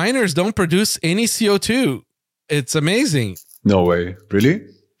out that miners don't produce any CO2. It's amazing. No way. Really?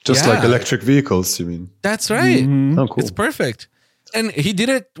 Just like electric vehicles, you mean? That's right. Mm-hmm. Oh, cool. It's perfect. And he did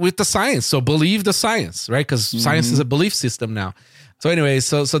it with the science. So believe the science, right? Because science is a belief system now. So anyway,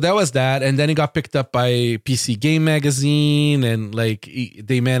 so that was that. And then he got picked up by PC Game Magazine and like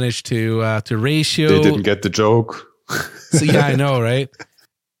they managed to ratio. They didn't get the joke. So yeah, I know, right?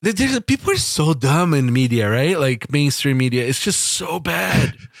 People are so dumb in media, right? Like mainstream media. It's just so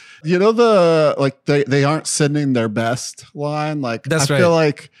bad. They aren't sending their best line. Like that's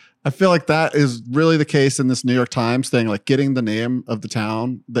I feel like that is really the case in this New York Times thing. Like getting the name of the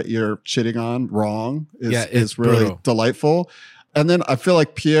town that you're shitting on wrong is really brutal. Delightful. And then I feel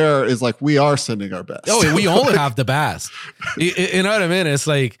like Pierre is like, we are sending our best. Oh, we only have the best. You know what I mean? It's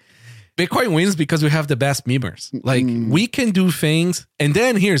like Bitcoin wins because we have the best memers. Like we can do things, and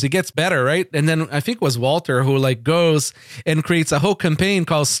then it gets better, right? And then I think it was Walter who like goes and creates a whole campaign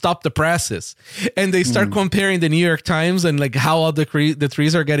called "Stop the Presses," and they start comparing the New York Times and like how all the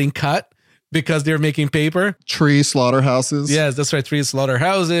trees are getting cut because they're making paper. Tree slaughterhouses. Yes, that's right. Tree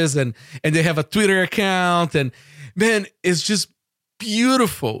slaughterhouses, and they have a Twitter account, and man, it's just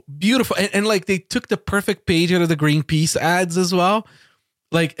beautiful, and like they took the perfect page out of the Greenpeace ads as well.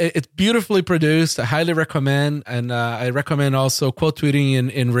 Like it's beautifully produced. I highly recommend. And I recommend also quote tweeting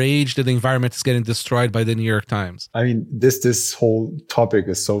in rage that the environment is getting destroyed by the New York Times. I mean, this whole topic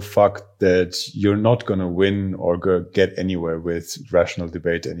is so fucked that you're not going to win or get anywhere with rational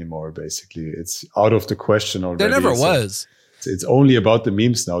debate anymore. Basically, it's out of the question already. There never was. It's only about the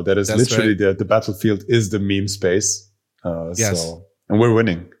memes now. That is That's literally right. the battlefield is the meme space. Yes. And we're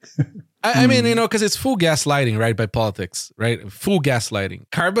winning. I mean, because it's full gaslighting, right? By politics, right? Full gaslighting.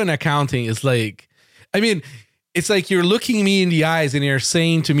 Carbon accounting is like, I mean, it's like you're looking me in the eyes and you're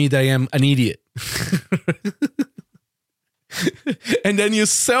saying to me that I am an idiot. and then you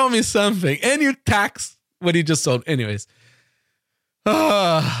sell me something and you tax what you just sold. Anyways, what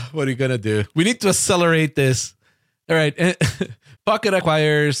are you going to do? We need to accelerate this. All right. Pocket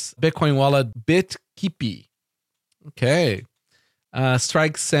acquires Bitcoin wallet BitKeepy. Okay.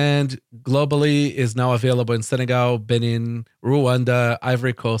 Strike Send globally is now available in Senegal, Benin, Rwanda,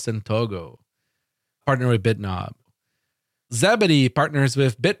 Ivory Coast, and Togo. Partner with BitNob. Zebedee partners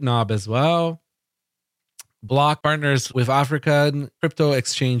with BitNob as well. Block partners with African crypto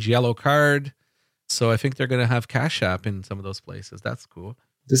exchange Yellow Card. So I think they're going to have Cash App in some of those places. That's cool.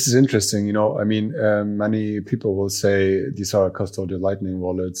 This is interesting. You know, I mean, many people will say these are custodial Lightning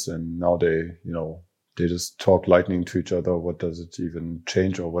wallets, and now they just talk Lightning to each other. What does it even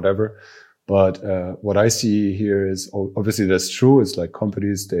change or whatever? But what I see here is obviously that's true. It's like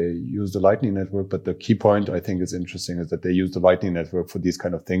companies, they use the Lightning Network. But the key point I think is interesting is that they use the Lightning Network for these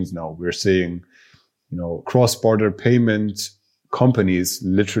kind of things now. We're seeing, cross-border payment companies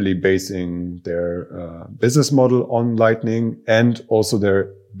literally basing their business model on Lightning, and also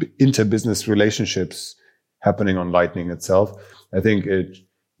their inter-business relationships happening on Lightning itself. I think it,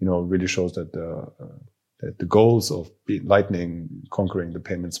 really shows that the goals of Lightning conquering the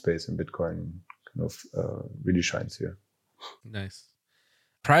payment space in Bitcoin really shines here. Nice.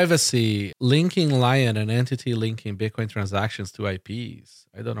 Privacy, linking Lion and entity linking Bitcoin transactions to IPs.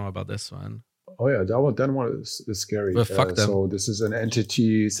 I don't know about this one. Oh yeah, that one is scary. But fuck them. So this is an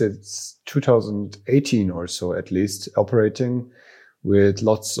entity since 2018 or so at least, operating with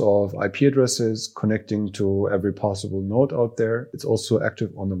lots of IP addresses connecting to every possible node out there. It's also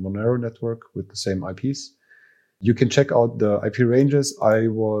active on the Monero network with the same IPs. You can check out the IP ranges. I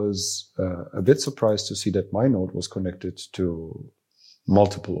was a bit surprised to see that my node was connected to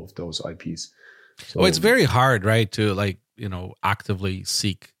multiple of those IPs. So, it's very hard, right, to actively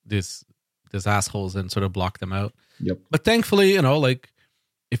seek these assholes and sort of block them out. Yep. But thankfully,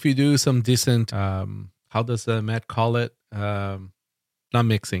 if you do some decent, how does Matt call it? Not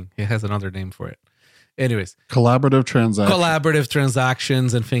mixing. He has another name for it. Anyways. Collaborative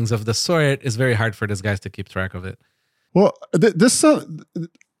transactions and things of the sort, it's very hard for these guys to keep track of it. Well,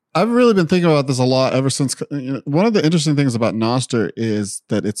 I've really been thinking about this a lot ever since. One of the interesting things about Nostr is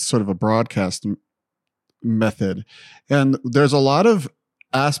that it's sort of a broadcast method. And there's a lot of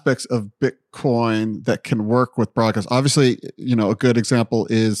aspects of Bitcoin that can work with broadcast. Obviously, a good example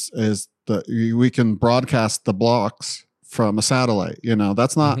is we can broadcast the blocks from a satellite.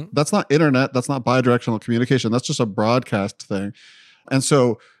 That's not internet, that's not bidirectional communication, that's just a broadcast thing. And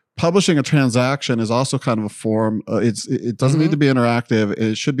so publishing a transaction is also kind of a form. It doesn't need to be interactive.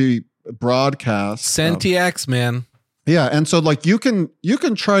 It should be broadcast. SendTX, man. Yeah, and so you can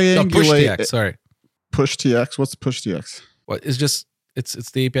triangulate. PushTX, sorry. PushTX. What's PushTX? Well, it's just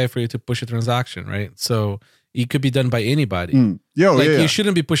it's the API for you to push a transaction, right? So it could be done by anybody. You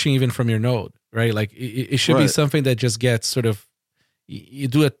shouldn't be pushing even from your node, right? Like it should be something that just gets sort of, you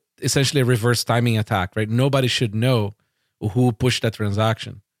do essentially a reverse timing attack, right? Nobody should know who pushed that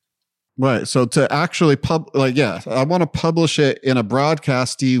transaction. Right. So to actually I want to publish it in a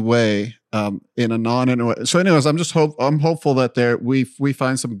broadcasty way, in a non-internet. So anyways, I'm hopeful that we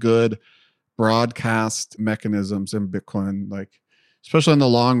find some good broadcast mechanisms in Bitcoin, especially in the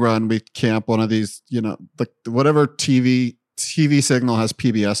long run. We camp one of these, whatever TV signal has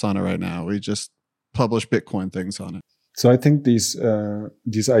PBS on it right now. We just publish Bitcoin things on it. So I think these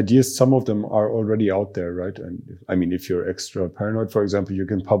ideas, some of them are already out there, right? And I mean, if you're extra paranoid, for example, you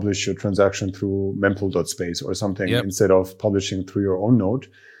can publish your transaction through mempool.space or something instead of publishing through your own node.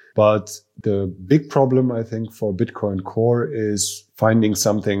 But the big problem, I think, for Bitcoin Core is finding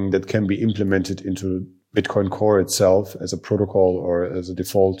something that can be implemented into Bitcoin Core itself as a protocol or as a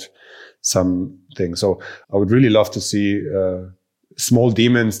default something. So I would really love to see small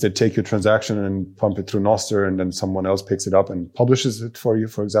daemons that take your transaction and pump it through Nostr, and then someone else picks it up and publishes it for you,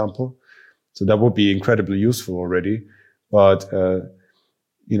 for example. So that would be incredibly useful already. But,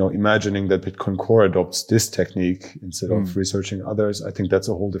 imagining that Bitcoin Core adopts this technique instead of researching others, I think that's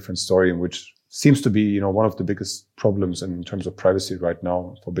a whole different story, in which seems to be, one of the biggest problems in terms of privacy right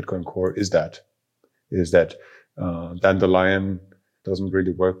now for Bitcoin Core is that Dandelion doesn't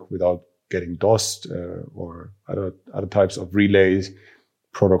really work without getting DOSed, or other types of relay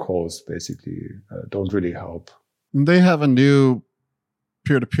protocols basically don't really help. And they have a new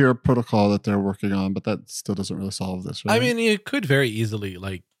peer-to-peer protocol that they're working on, but that still doesn't really solve this, right? I mean, you could very easily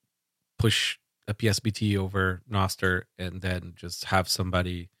push a PSBT over Nostr and then just have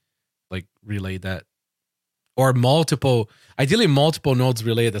somebody relay that, or ideally multiple nodes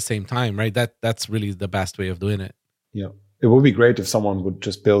relay at the same time, right? That's really the best way of doing it. Yeah. It would be great if someone would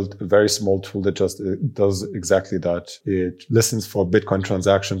just build a very small tool that just does exactly that. It listens for Bitcoin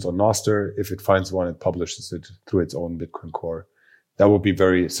transactions on Nostr. If it finds one, it publishes it through its own Bitcoin core. That would be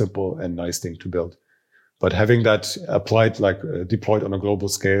very simple and nice thing to build. But having that applied, deployed on a global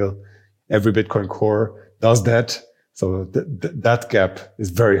scale, every Bitcoin core does that. So that gap is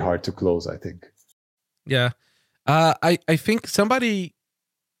very hard to close, I think. Yeah. I think somebody...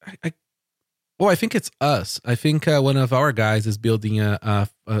 I think it's us. I think one of our guys is building a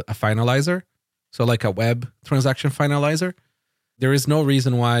finalizer. So like a web transaction finalizer. There is no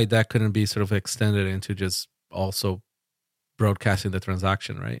reason why that couldn't be sort of extended into just also broadcasting the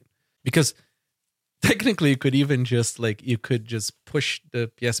transaction, right? Because technically you could even just push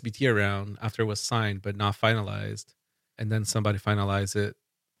the PSBT around after it was signed, but not finalized. And then somebody finalize it.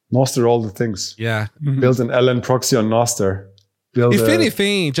 Nostr, all the things. Yeah. Build an LNProxy on Nostr. If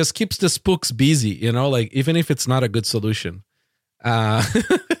anything, it just keeps the spooks busy, even if it's not a good solution. All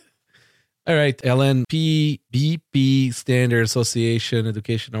right, LNPBP Standard Association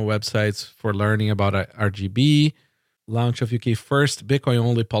educational websites for learning about RGB. Launch of UK first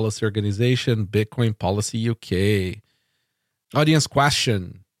Bitcoin-only policy organization, Bitcoin Policy UK. Audience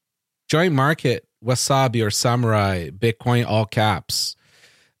question. Join market, Wasabi or Samurai, Bitcoin all caps.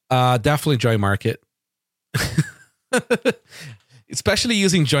 Definitely join market. Especially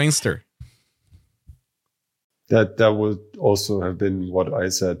using Joinster. That would also have been what I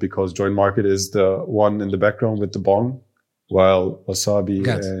said, because join market is the one in the background with the bong, while Wasabi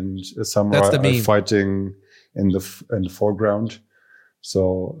and Samurai are fighting in the foreground.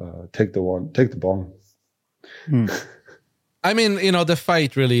 So take the bong. I mean, the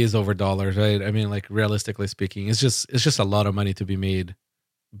fight really is over dollars, right? I mean, realistically speaking, it's just a lot of money to be made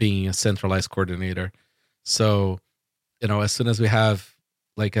being a centralized coordinator. So, as soon as we have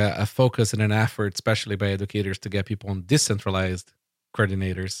a focus and an effort, especially by educators, to get people on decentralized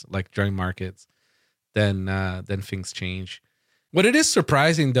coordinators like joint markets, then things change. What it is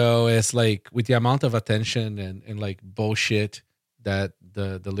surprising though is with the amount of attention and bullshit that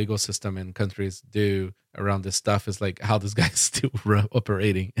the legal system in countries do around this stuff is how this guy's still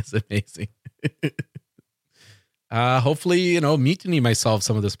operating. It's amazing. Hopefully, Mutiny might solve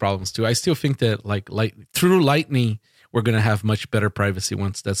some of those problems too. I still think that through Lightning, we're going to have much better privacy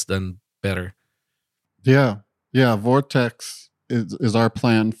once that's done better. Yeah. Vortex is our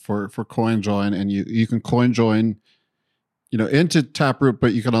plan for CoinJoin, and you can CoinJoin, into Taproot,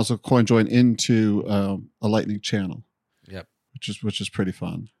 but you can also CoinJoin into a Lightning channel. Yep. Which is pretty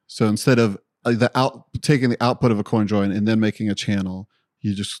fun. So instead of taking the output of a CoinJoin and then making a channel,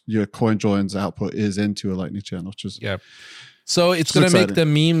 your CoinJoin's output is into a Lightning channel, which is So it's going to make the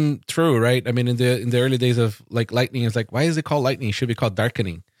meme true, right? I mean, in the early days of Lightning, it's why is it called Lightning? It should be called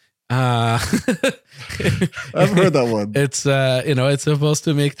Darkening. I've heard that one. It's it's supposed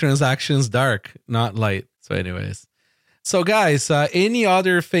to make transactions dark, not light. So anyways, guys, any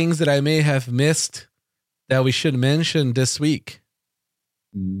other things that I may have missed that we should mention this week?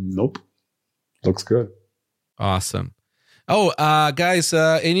 Nope. Looks good. Awesome. Oh, guys,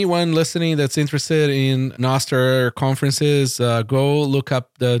 anyone listening that's interested in Nostr conferences, go look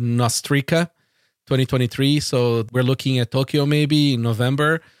up the Nostrica 2023. So we're looking at Tokyo maybe in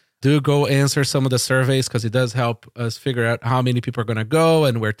November. Do go answer some of the surveys because it does help us figure out how many people are going to go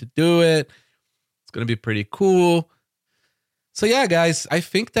and where to do it. It's going to be pretty cool. So yeah, guys, I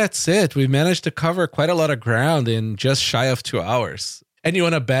think that's it. We managed to cover quite a lot of ground in just shy of 2 hours. And you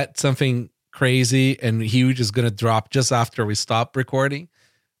want to bet something crazy and huge is going to drop just after we stop recording?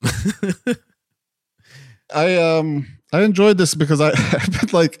 I enjoyed this because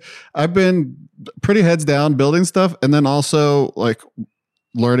I've been pretty heads down building stuff, and then also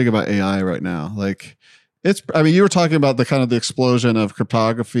learning about AI right now. You were talking about the explosion of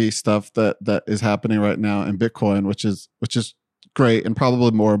cryptography stuff that is happening right now in Bitcoin, which is great and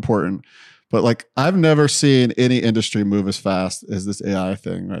probably more important. But I've never seen any industry move as fast as this AI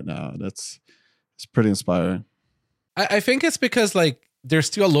thing right now. It's pretty inspiring. I think it's because there's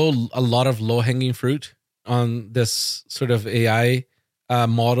still a lot of low hanging fruit on this sort of AI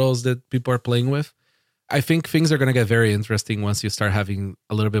models that people are playing with. I think things are going to get very interesting once you start having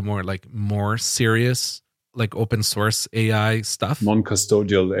a little bit more more serious open source AI stuff.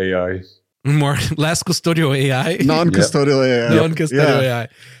 Non-custodial AI. Less custodial AI. Non-custodial AI. Non-custodial AI.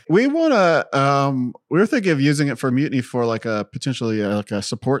 We want to, we were thinking of using it for Mutiny for a potentially a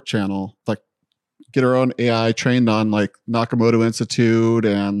support channel, get our own AI trained on Nakamoto Institute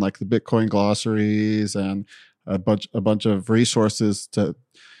and the Bitcoin glossaries and a bunch of resources to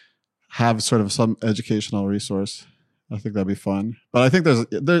have sort of some educational resource. I think that'd be fun. But I think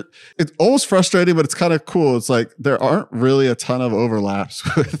it's almost frustrating, but it's kind of cool. It's like there aren't really a ton of overlaps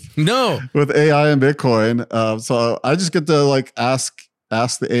with AI and Bitcoin. So I just get to like ask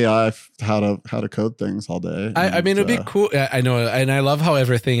the AI how to code things all day. I mean, it'd be cool. I know, and I love how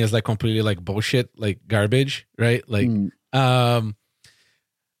everything is like completely like bullshit, like garbage, right? Like, I'm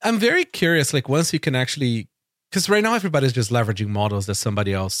very curious. Like, once you can actually, because right now everybody's just leveraging models that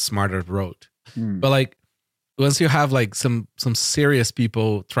somebody else smarter wrote, but like once you have like some serious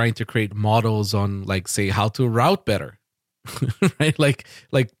people trying to create models on like say how to route better, right? Like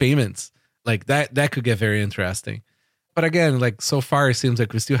payments, like that could get very interesting. But again, like so far, it seems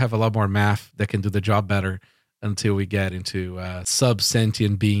like we still have a lot more math that can do the job better until we get into a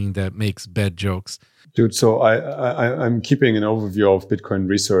sub-sentient being that makes bad jokes. Dude, so I'm keeping an overview of Bitcoin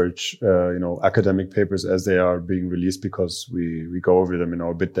research, academic papers as they are being released because we go over them in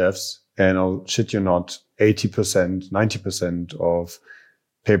our BitDevs. And I'll shit you not, 80%, 90% of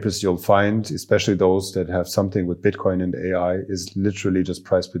papers you'll find, especially those that have something with Bitcoin and AI, is literally just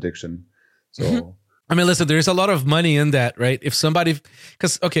price prediction. So... I mean, listen, there's a lot of money in that, right? If somebody,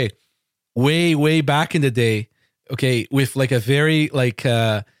 because, okay, way back in the day, okay, with like a very,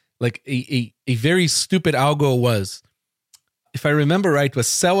 a very stupid algo was, if I remember right, was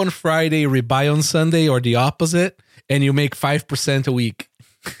sell on Friday, rebuy on Sunday, or the opposite, and you make 5% a week.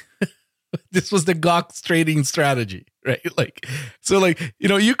 This was the Gox trading strategy, right? Like, so like,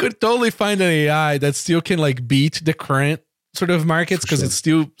 you could totally find an AI that still can like beat the current sort of markets because it's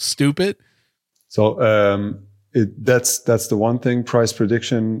still stupid. So that's the one thing, price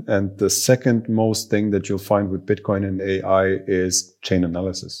prediction. And the second most thing that you'll find with Bitcoin and AI is chain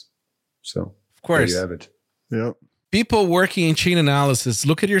analysis. So of course, there you have it. Yep. People working in chain analysis,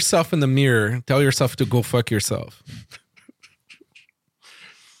 look at yourself in the mirror, tell yourself to go fuck yourself.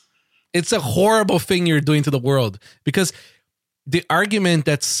 It's a horrible thing you're doing to the world because the argument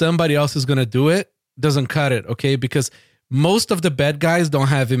that somebody else is going to do it doesn't cut it, okay? Because most of the bad guys don't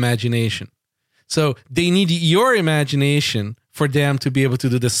have imagination. So they need your imagination for them to be able to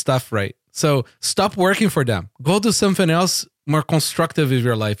do this stuff right. So stop working for them. Go do something else more constructive with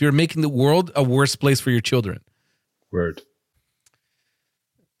your life. You're making the world a worse place for your children. Word.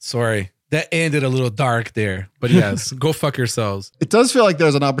 Sorry, that ended a little dark there. But yes, go fuck yourselves. It does feel like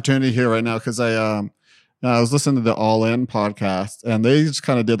there's an opportunity here right now because I was listening to the All In podcast and they just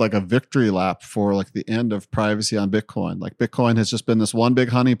kind of did like a victory lap for like the end of privacy on Bitcoin. Like Bitcoin has just been this one big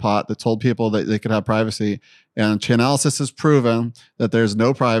honeypot that told people that they could have privacy, and Chainalysis has proven that there's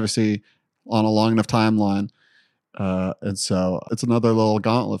no privacy on a long enough timeline. And so it's another little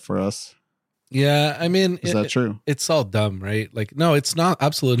gauntlet for us. Yeah, I mean, is that true? It's all dumb, right? Like, no, it's not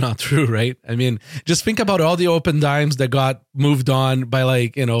absolutely not true, right? I mean, just think about all the open dimes that got moved on by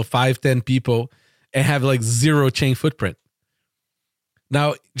like, 5-10 people and have like zero chain footprint.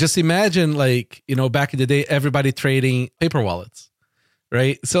 Now, just imagine like, back in the day, everybody trading paper wallets,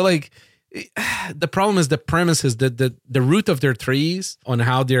 right? So like the problem is the premise is that the root of their trees on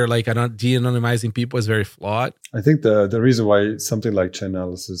how they're like de-anonymizing people is very flawed. I think the reason why something like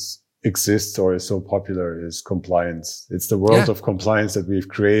Chainalysis exists or is so popular is compliance. It's the world of compliance that we've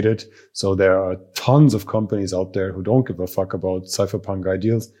created. So there are tons of companies out there who don't give a fuck about cypherpunk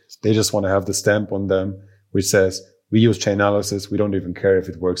ideals. They just want to have the stamp on them, which says we use Chainalysis. We don't even care if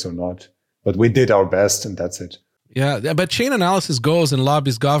it works or not, but we did our best and that's it. Yeah, but chain analysis goes and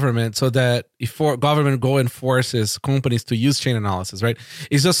lobbies government so that if government enforces companies to use chain analysis, right?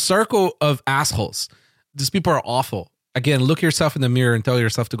 It's a circle of assholes. These people are awful. Again, look yourself in the mirror and tell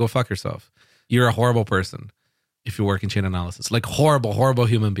yourself to go fuck yourself. You're a horrible person if you work in chain analysis. Like horrible, horrible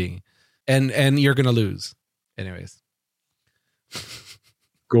human being. And you're going to lose. Anyways.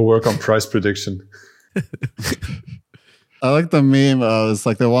 Go work on price prediction. I like the meme. It's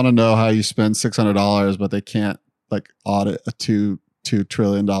like they want to know how you spend $600, but they can't like audit a $2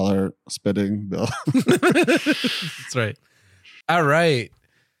 trillion spending bill. That's right. All right.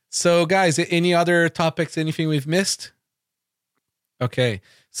 So guys, any other topics, anything we've missed? Okay.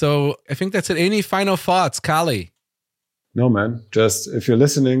 So I think that's it. Any final thoughts, Calle? No, man. Just if you're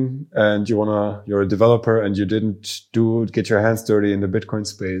listening and you're a developer and you didn't get your hands dirty in the Bitcoin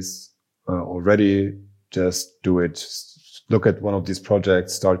space already, just do it. Look at one of these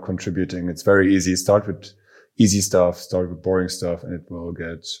projects, start contributing. It's very easy. Start with easy stuff, start with boring stuff, and it will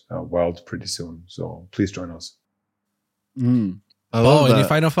get wild pretty soon. So please join us. Any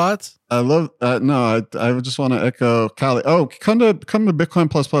final thoughts? I love no, I just want to echo Calle. Oh, come to Bitcoin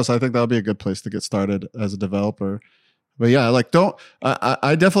Plus. I think that'll be a good place to get started as a developer. But yeah, like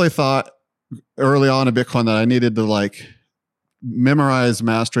I definitely thought early on in Bitcoin that I needed to like memorize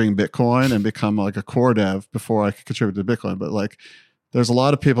mastering Bitcoin and become like a core dev before I could contribute to Bitcoin. But like, there's a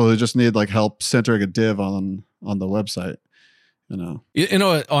lot of people who just need like help centering a div on the website. You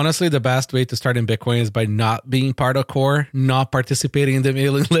know, honestly, the best way to start in Bitcoin is by not being part of core, not participating in the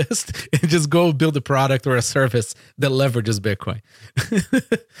mailing list, and just go build a product or a service that leverages Bitcoin.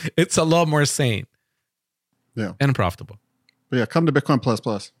 It's a lot more sane. Yeah. And profitable. But yeah, come to Bitcoin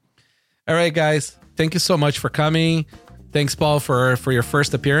Plus. All right, guys. Thank you so much for coming. Thanks, Paul, for your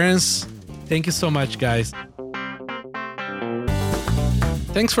first appearance. Thank you so much, guys.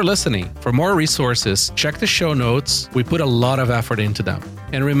 Thanks for listening. For more resources, check the show notes. We put a lot of effort into them.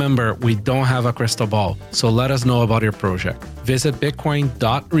 And remember, we don't have a crystal ball, so let us know about your project. Visit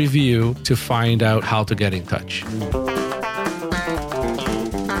bitcoin.review to find out how to get in touch.